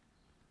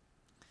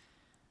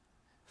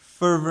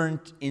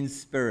 Fervent in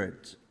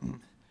spirit.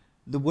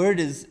 The word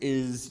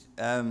is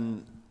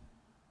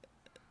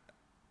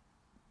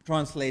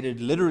translated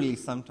literally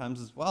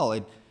sometimes as well.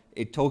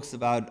 It talks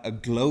about a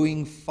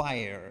glowing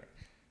fire,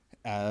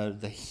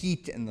 the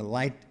heat and the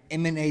light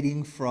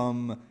emanating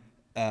from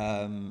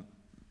a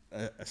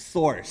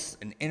source,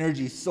 an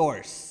energy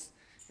source.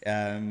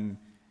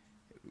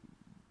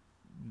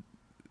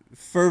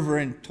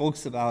 Fervent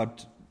talks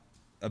about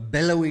a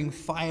bellowing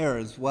fire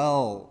as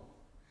well.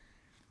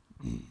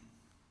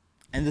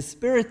 And the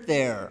spirit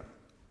there.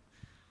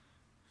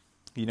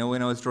 You know,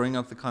 when I was drawing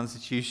up the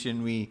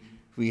Constitution, we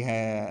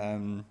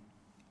had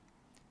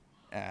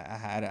I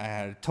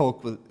had a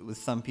talk with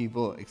some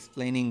people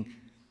explaining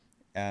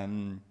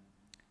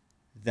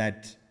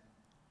that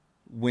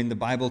when the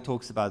Bible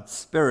talks about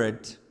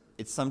spirit,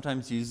 it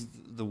sometimes uses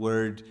the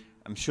word,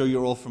 I'm sure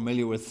you're all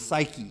familiar with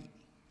psyche,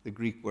 the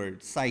Greek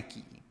word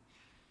psyche,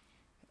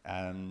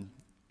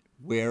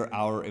 where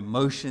our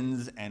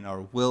emotions and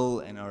our will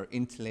and our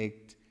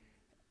intellect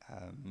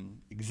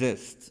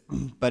exist.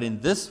 But in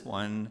this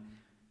one,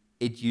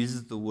 it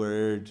uses the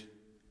word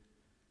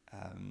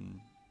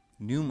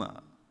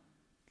pneuma,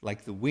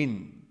 like the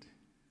wind.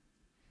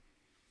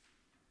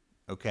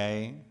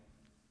 Okay?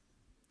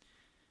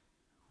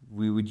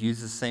 We would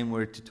use the same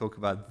word to talk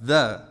about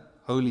the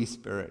Holy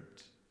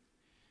Spirit.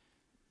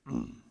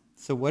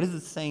 So what is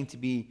it saying to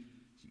be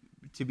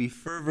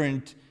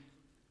fervent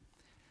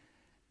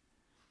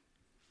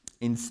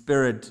in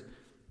spirit?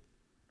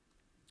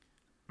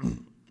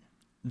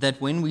 That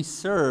when we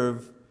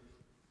serve,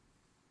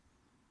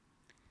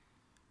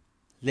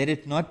 let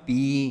it not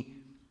be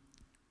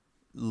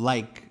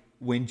like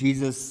when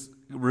Jesus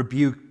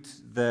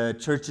rebuked the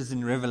churches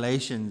in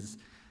Revelations.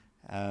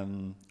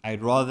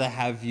 I'd rather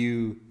have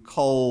you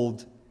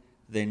cold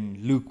than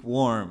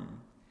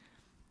lukewarm.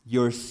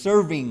 You're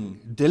serving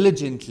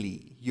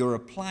diligently. You're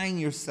applying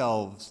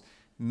yourselves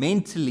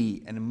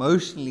mentally and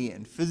emotionally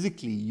and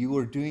physically. You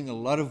are doing a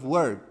lot of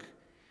work.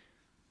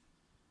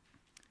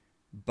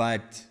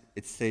 But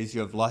it says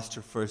you have lost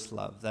your first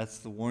love. That's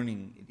the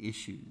warning it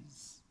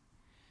issues.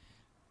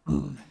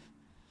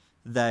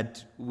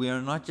 That we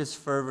are not just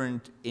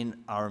fervent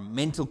in our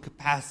mental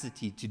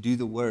capacity to do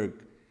the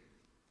work,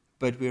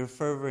 but we are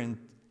fervent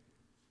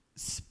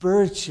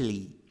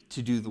spiritually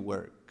to do the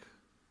work.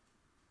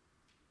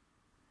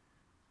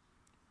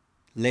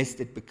 Lest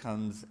it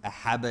becomes a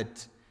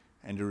habit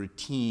and a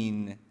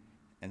routine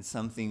and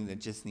something that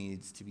just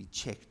needs to be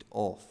checked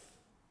off.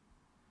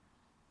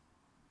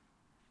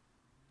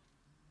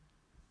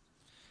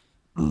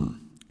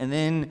 And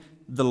then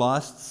the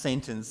last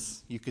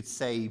sentence, you could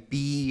say,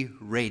 be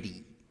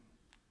ready.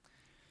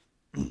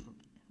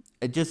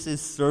 It just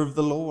says, serve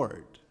the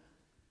Lord.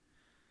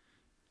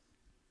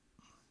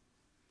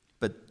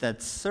 But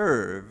that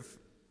serve,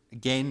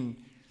 again,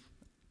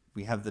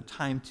 we have the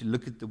time to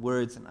look at the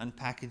words and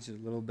unpackage it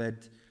a little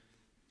bit.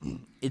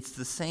 It's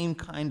the same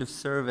kind of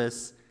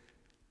service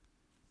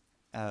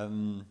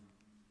that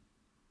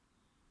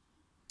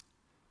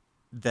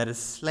a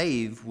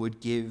slave would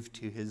give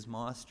to his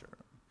master.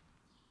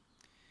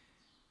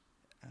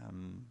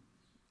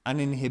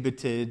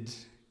 Uninhibited,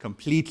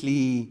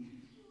 completely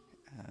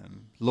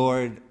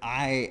Lord,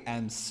 I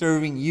am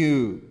serving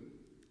you.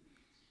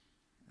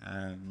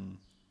 I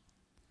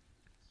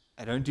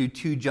don't do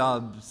 2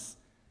 jobs.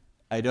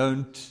 I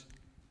don't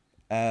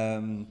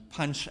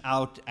punch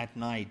out at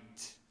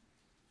night.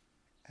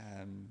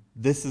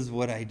 This is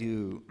what I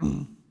do.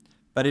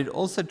 But it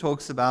also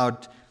talks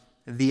about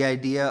the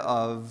idea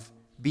of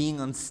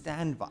being on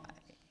standby.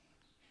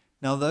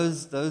 Now,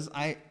 those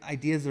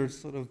ideas are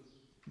sort of,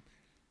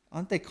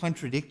 aren't they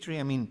contradictory?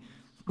 I mean,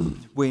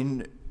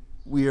 when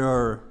we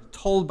are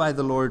told by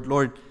the Lord,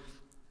 Lord,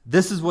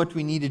 this is what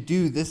we need to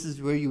do, this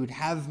is where you would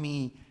have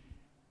me,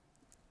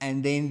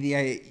 and then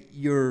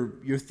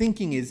your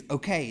thinking is,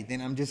 okay,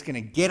 then I'm just going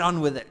to get on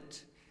with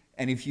it.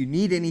 And if you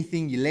need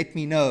anything, you let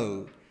me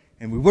know.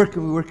 And we work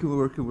and we work and we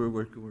work and we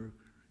work and we work.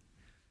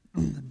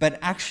 But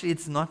actually,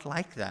 it's not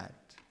like that.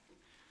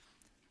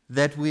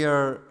 That we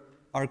are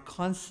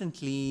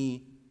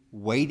constantly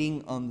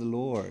waiting on the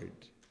Lord,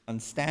 on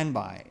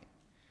standby.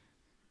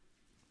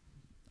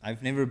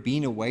 I've never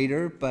been a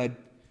waiter, but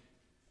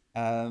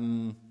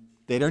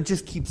they don't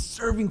just keep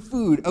serving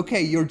food.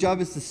 Okay, your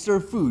job is to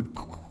serve food.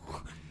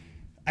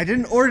 I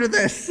didn't order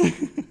this.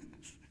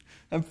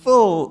 I'm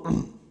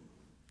full.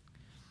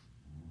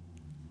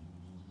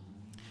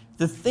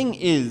 The thing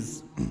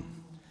is,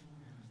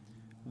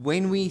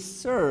 when we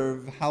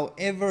serve,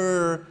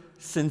 however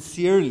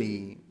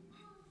sincerely,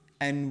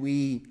 and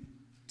we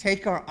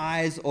take our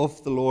eyes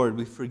off the Lord,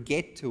 we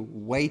forget to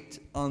wait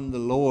on the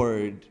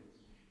Lord,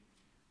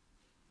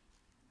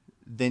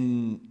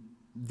 then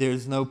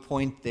there's no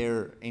point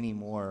there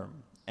anymore.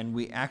 And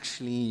we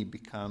actually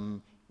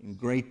become in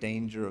great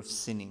danger of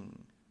sinning.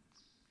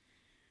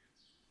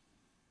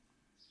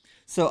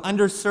 So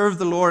under serve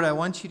the Lord, I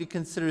want you to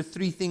consider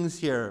 3 things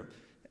here.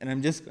 And I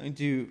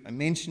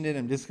mentioned it,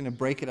 I'm just going to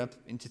break it up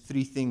into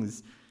 3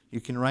 things.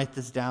 You can write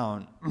this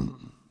down.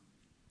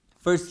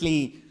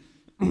 Firstly,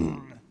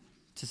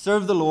 to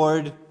serve the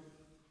Lord,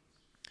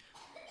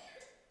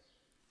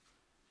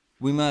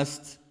 we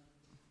must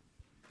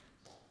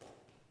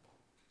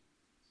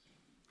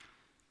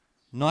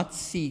not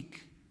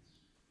seek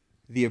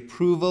the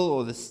approval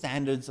or the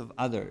standards of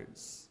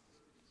others,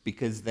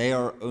 because they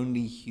are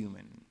only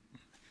human.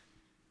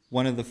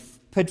 One of the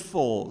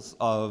pitfalls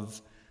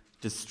of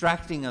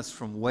distracting us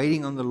from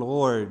waiting on the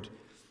Lord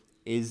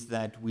is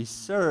that we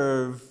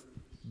serve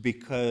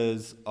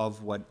because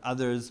of what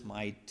others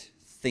might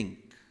think.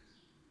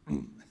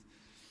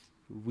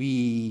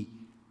 We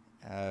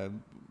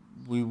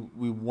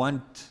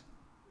want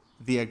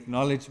the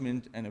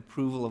acknowledgement and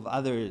approval of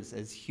others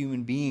as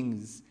human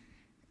beings,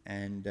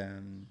 and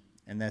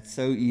that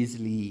so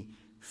easily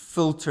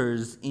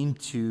filters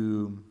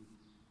into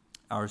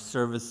our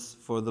service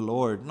for the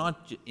Lord,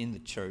 not in the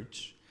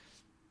church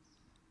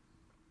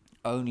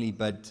only,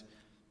 but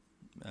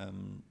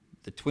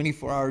the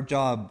 24-hour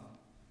job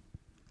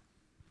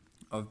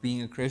of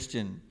being a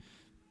Christian.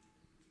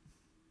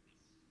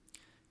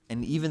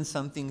 And even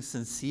something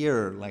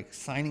sincere like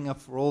signing up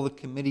for all the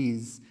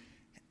committees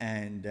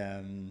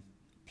and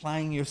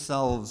applying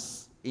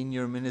yourselves in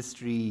your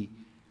ministry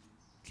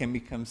can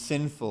become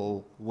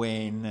sinful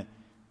when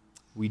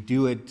we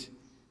do it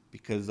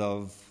because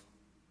of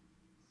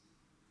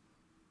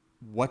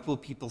what will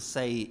people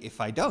say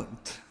if I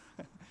don't?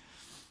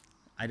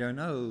 I don't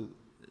know.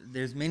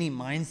 There's many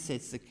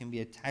mindsets that can be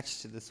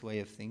attached to this way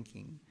of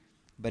thinking,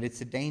 but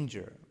it's a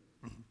danger.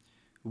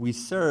 We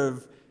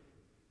serve,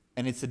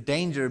 and it's a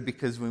danger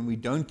because when we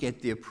don't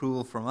get the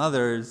approval from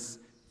others,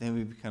 then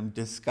we become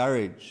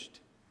discouraged.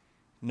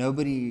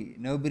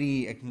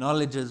 Nobody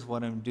acknowledges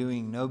what I'm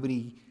doing.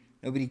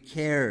 Nobody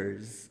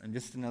cares. I'm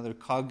just another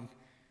cog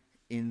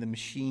in the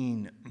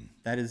machine.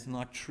 That is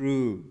not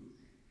true.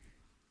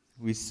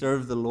 We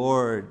serve the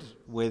Lord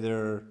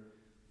whatever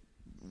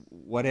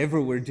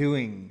we're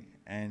doing,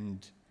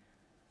 and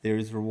there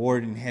is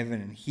reward in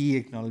heaven, and He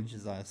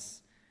acknowledges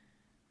us.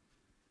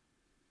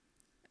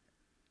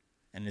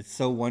 And it's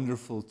so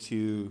wonderful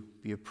to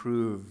be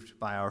approved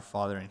by our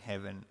Father in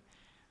heaven.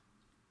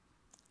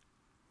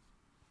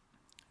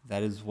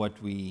 That is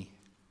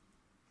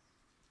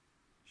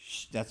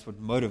that's what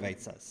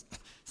motivates us.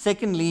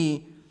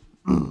 Secondly,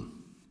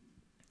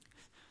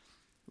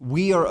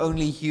 we are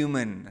only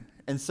human,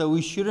 and so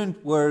we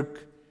shouldn't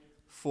work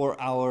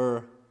for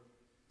our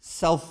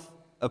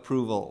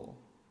self-approval.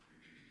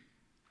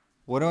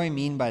 What do I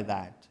mean by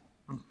that?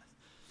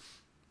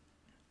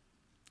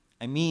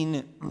 I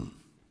mean,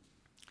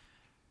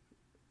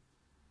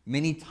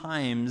 many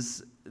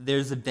times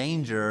there's a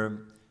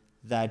danger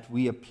that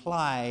we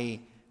apply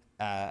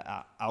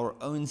our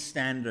own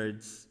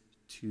standards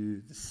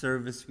to the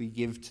service we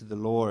give to the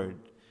Lord.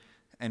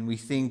 And we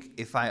think,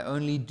 if I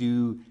only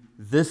do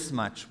this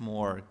much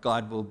more,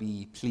 God will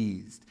be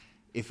pleased.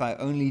 If I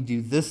only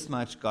do this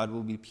much, God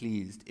will be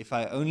pleased.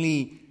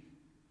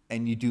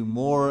 And you do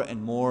more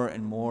and more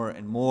and more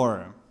and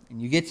more.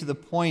 And you get to the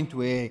point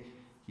where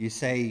you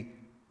say,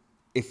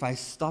 if I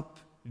stop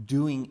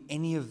doing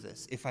any of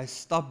this, if I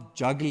stop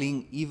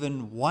juggling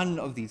even one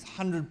of these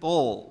 100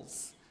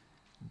 balls,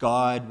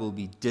 God will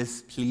be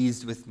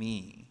displeased with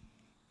me.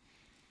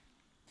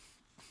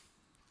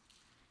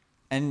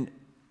 And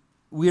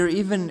we're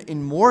even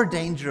in more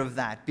danger of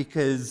that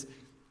because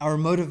our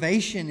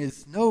motivation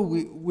is, no,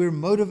 we're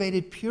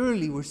motivated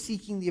purely. We're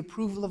seeking the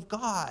approval of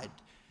God.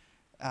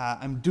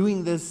 I'm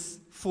doing this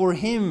for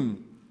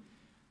Him.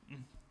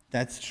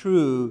 That's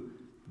true,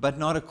 but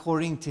not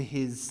according to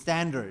His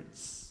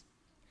standards.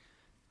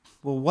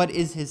 Well, what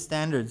is His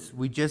standards?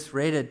 We just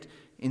read it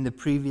in the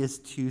previous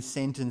 2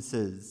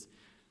 sentences,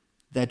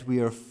 that we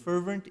are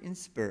fervent in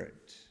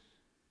spirit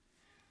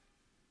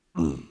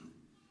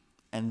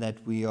and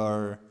that we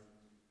are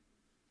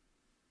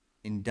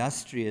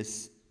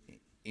industrious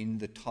in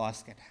the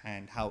task at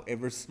hand,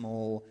 however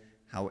small,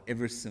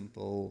 however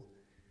simple.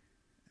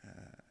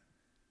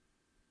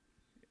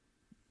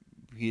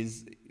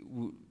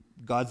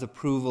 God's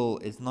approval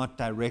is not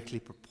directly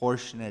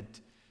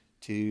proportionate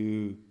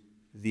to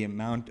the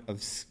amount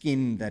of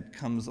skin that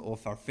comes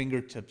off our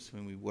fingertips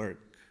when we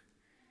work.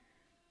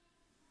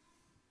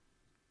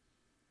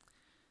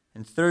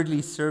 And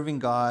thirdly, serving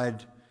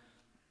God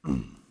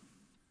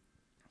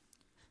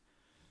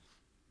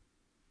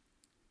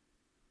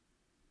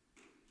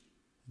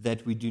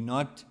that we do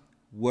not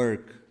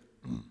work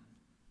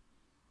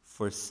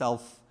for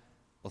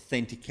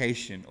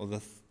self-authentication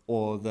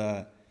or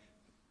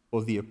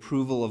the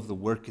approval of the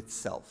work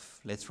itself.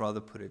 Let's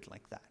rather put it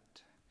like that.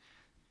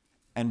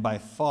 And by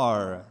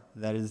far,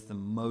 that is the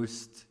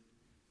most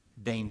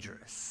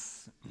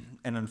dangerous.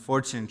 And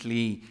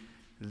unfortunately,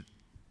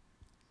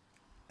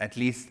 at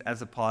least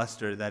as a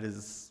pastor, that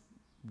is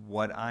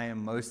what I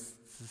am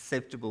most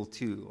susceptible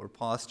to, or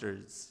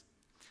pastors.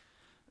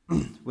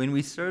 When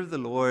we serve the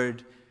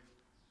Lord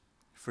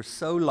for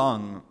so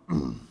long,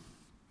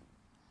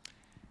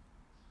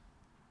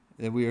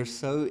 that we are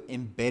so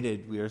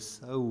embedded, we are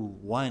so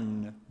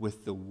one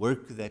with the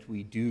work that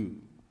we do,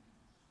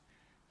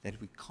 that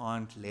we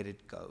can't let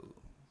it go.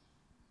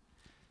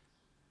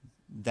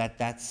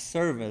 That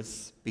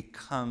service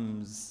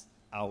becomes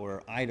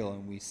our idol,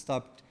 and we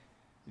stopped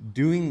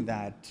doing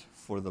that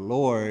for the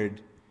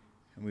Lord,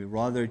 and we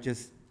rather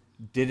just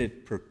did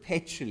it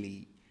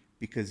perpetually,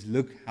 because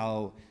look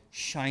how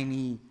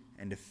shiny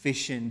and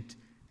efficient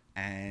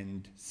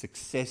and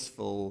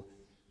successful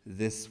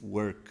this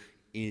work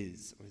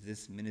is, or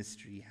this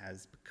ministry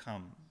has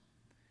become.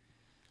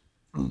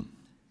 And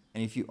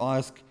if you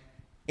ask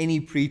any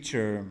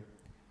preacher,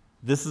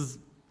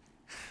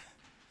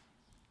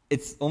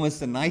 it's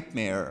almost a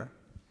nightmare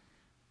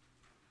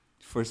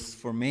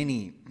for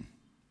many.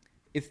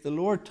 If the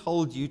Lord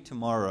told you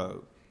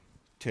tomorrow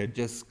to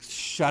just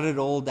shut it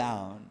all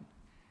down,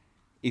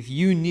 if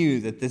you knew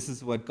that this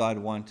is what God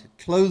wanted,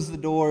 close the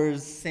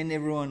doors, send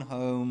everyone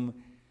home,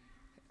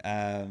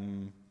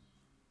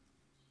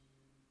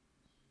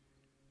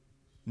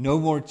 no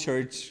more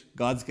church,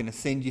 God's going to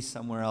send you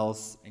somewhere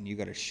else, and you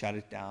got to shut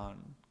it down.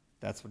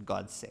 That's what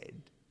God said.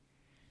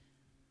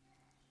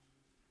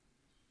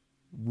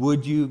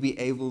 Would you be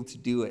able to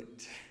do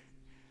it?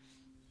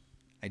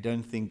 I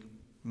don't think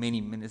many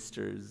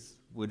ministers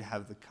would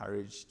have the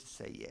courage to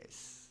say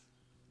yes.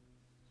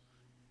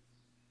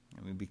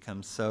 And we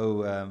become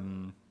so,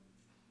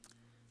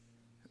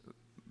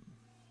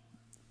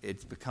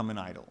 it's become an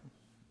idol.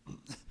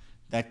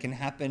 That can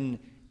happen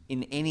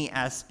in any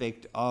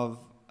aspect of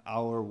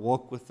our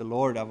walk with the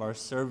Lord, of our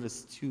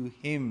service to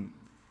Him.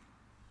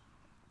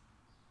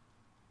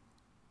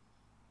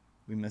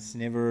 We must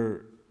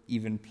never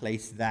even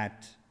place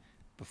that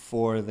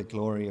before the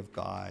glory of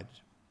God.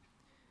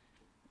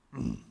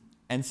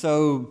 And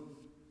so,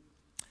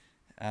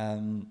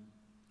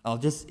 I'll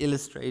just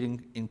illustrate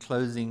in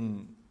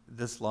closing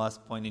this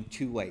last point in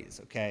 2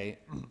 ways, okay?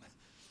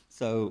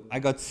 So, I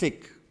got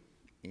sick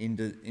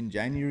in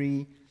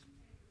January,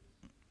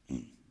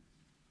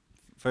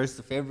 1st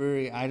of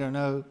February, I don't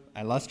know,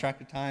 I lost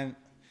track of time.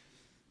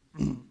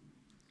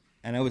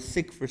 And I was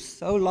sick for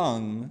so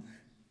long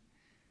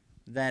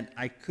that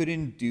I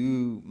couldn't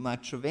do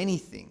much of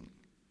anything.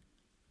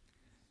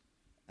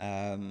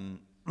 I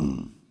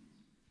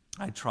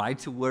tried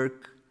to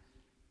work.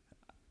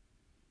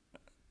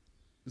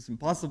 It was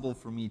impossible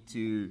for me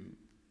to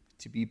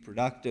be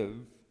productive,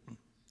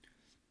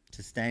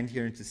 to stand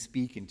here and to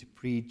speak and to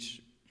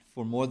preach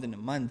for more than a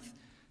month.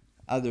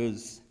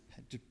 Others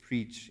had to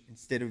preach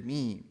instead of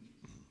me.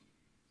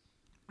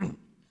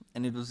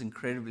 And it was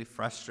incredibly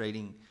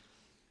frustrating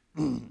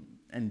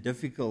and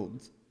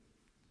difficult.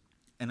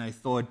 And I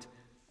thought,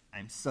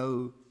 I'm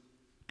so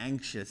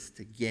anxious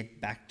to get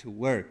back to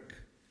work,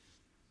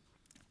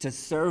 to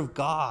serve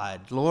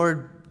God.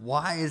 Lord,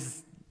 why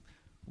is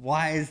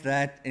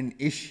that an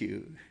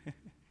issue?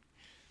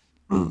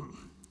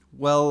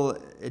 Well,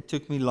 it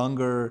took me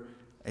longer,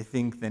 I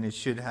think, than it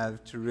should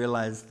have to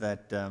realize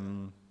that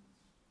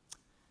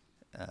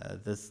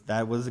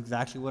that was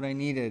exactly what I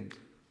needed.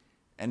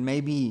 And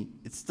maybe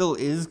it still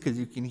is, because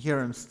you can hear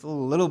I'm still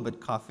a little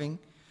bit coughing.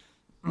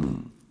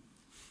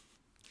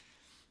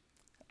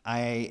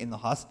 In the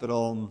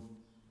hospital,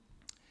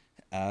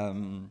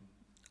 I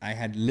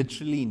had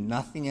literally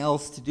nothing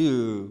else to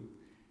do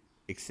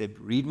except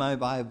read my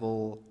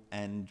Bible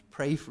and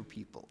pray for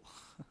people.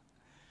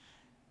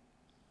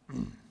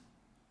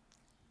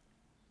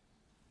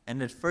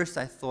 And at first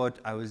I thought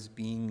I was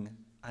being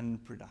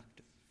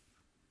unproductive.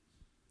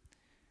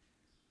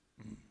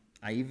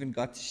 I even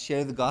got to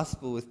share the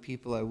gospel with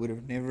people I would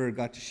have never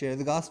got to share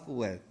the gospel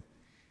with.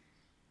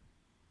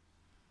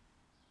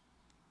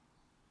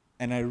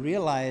 And I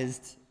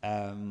realized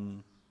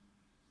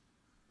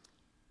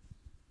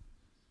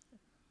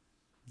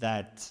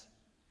that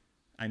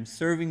I'm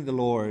serving the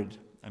Lord.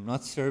 I'm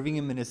not serving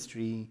a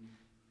ministry.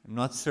 I'm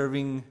not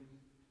serving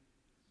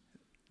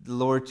the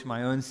Lord to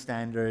my own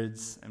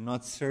standards. I'm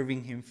not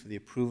serving Him for the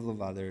approval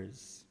of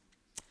others.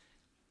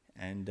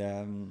 And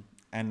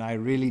I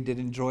really did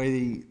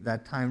enjoy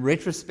that time.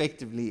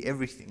 Retrospectively,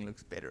 everything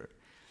looks better.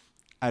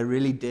 I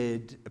really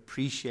did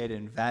appreciate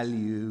and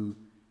value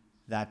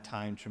that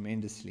time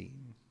tremendously.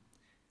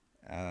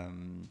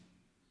 The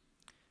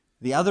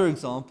other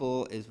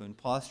example is when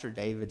Pastor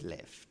David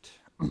left.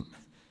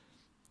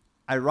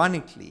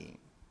 Ironically,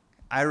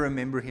 I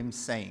remember him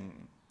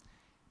saying,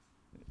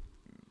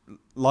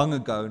 long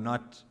ago,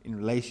 not in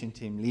relation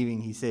to him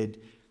leaving, he said,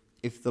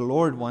 if the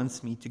Lord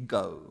wants me to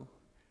go,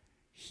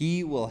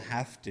 He will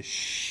have to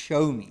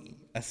show me,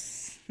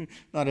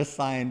 not a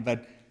sign,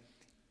 but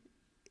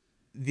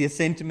the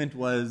sentiment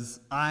was,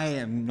 I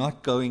am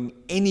not going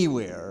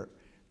anywhere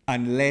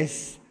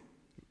unless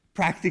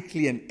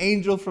practically an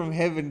angel from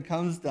heaven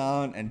comes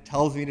down and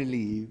tells me to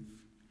leave.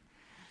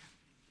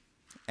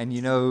 And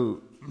you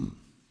know,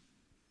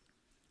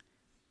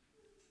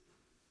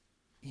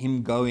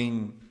 him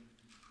going,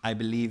 I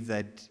believe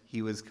that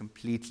he was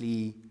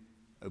completely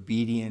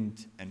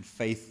obedient and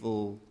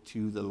faithful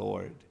to the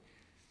Lord.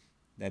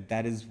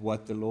 That is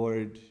what the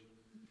Lord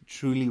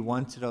truly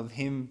wanted of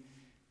him,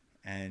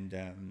 and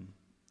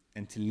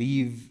to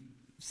leave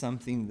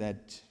something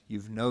that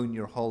you've known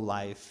your whole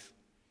life,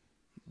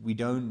 we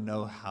don't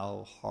know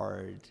how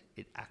hard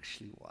it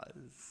actually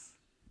was.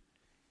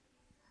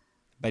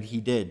 But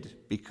he did,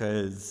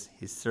 because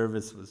his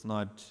service was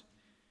not,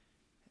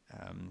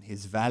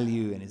 his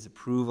value and his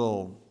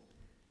approval,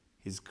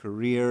 his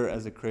career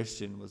as a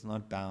Christian was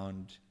not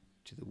bound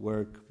to the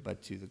work,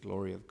 but to the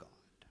glory of God.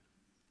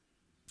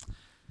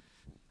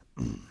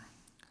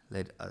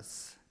 Let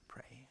us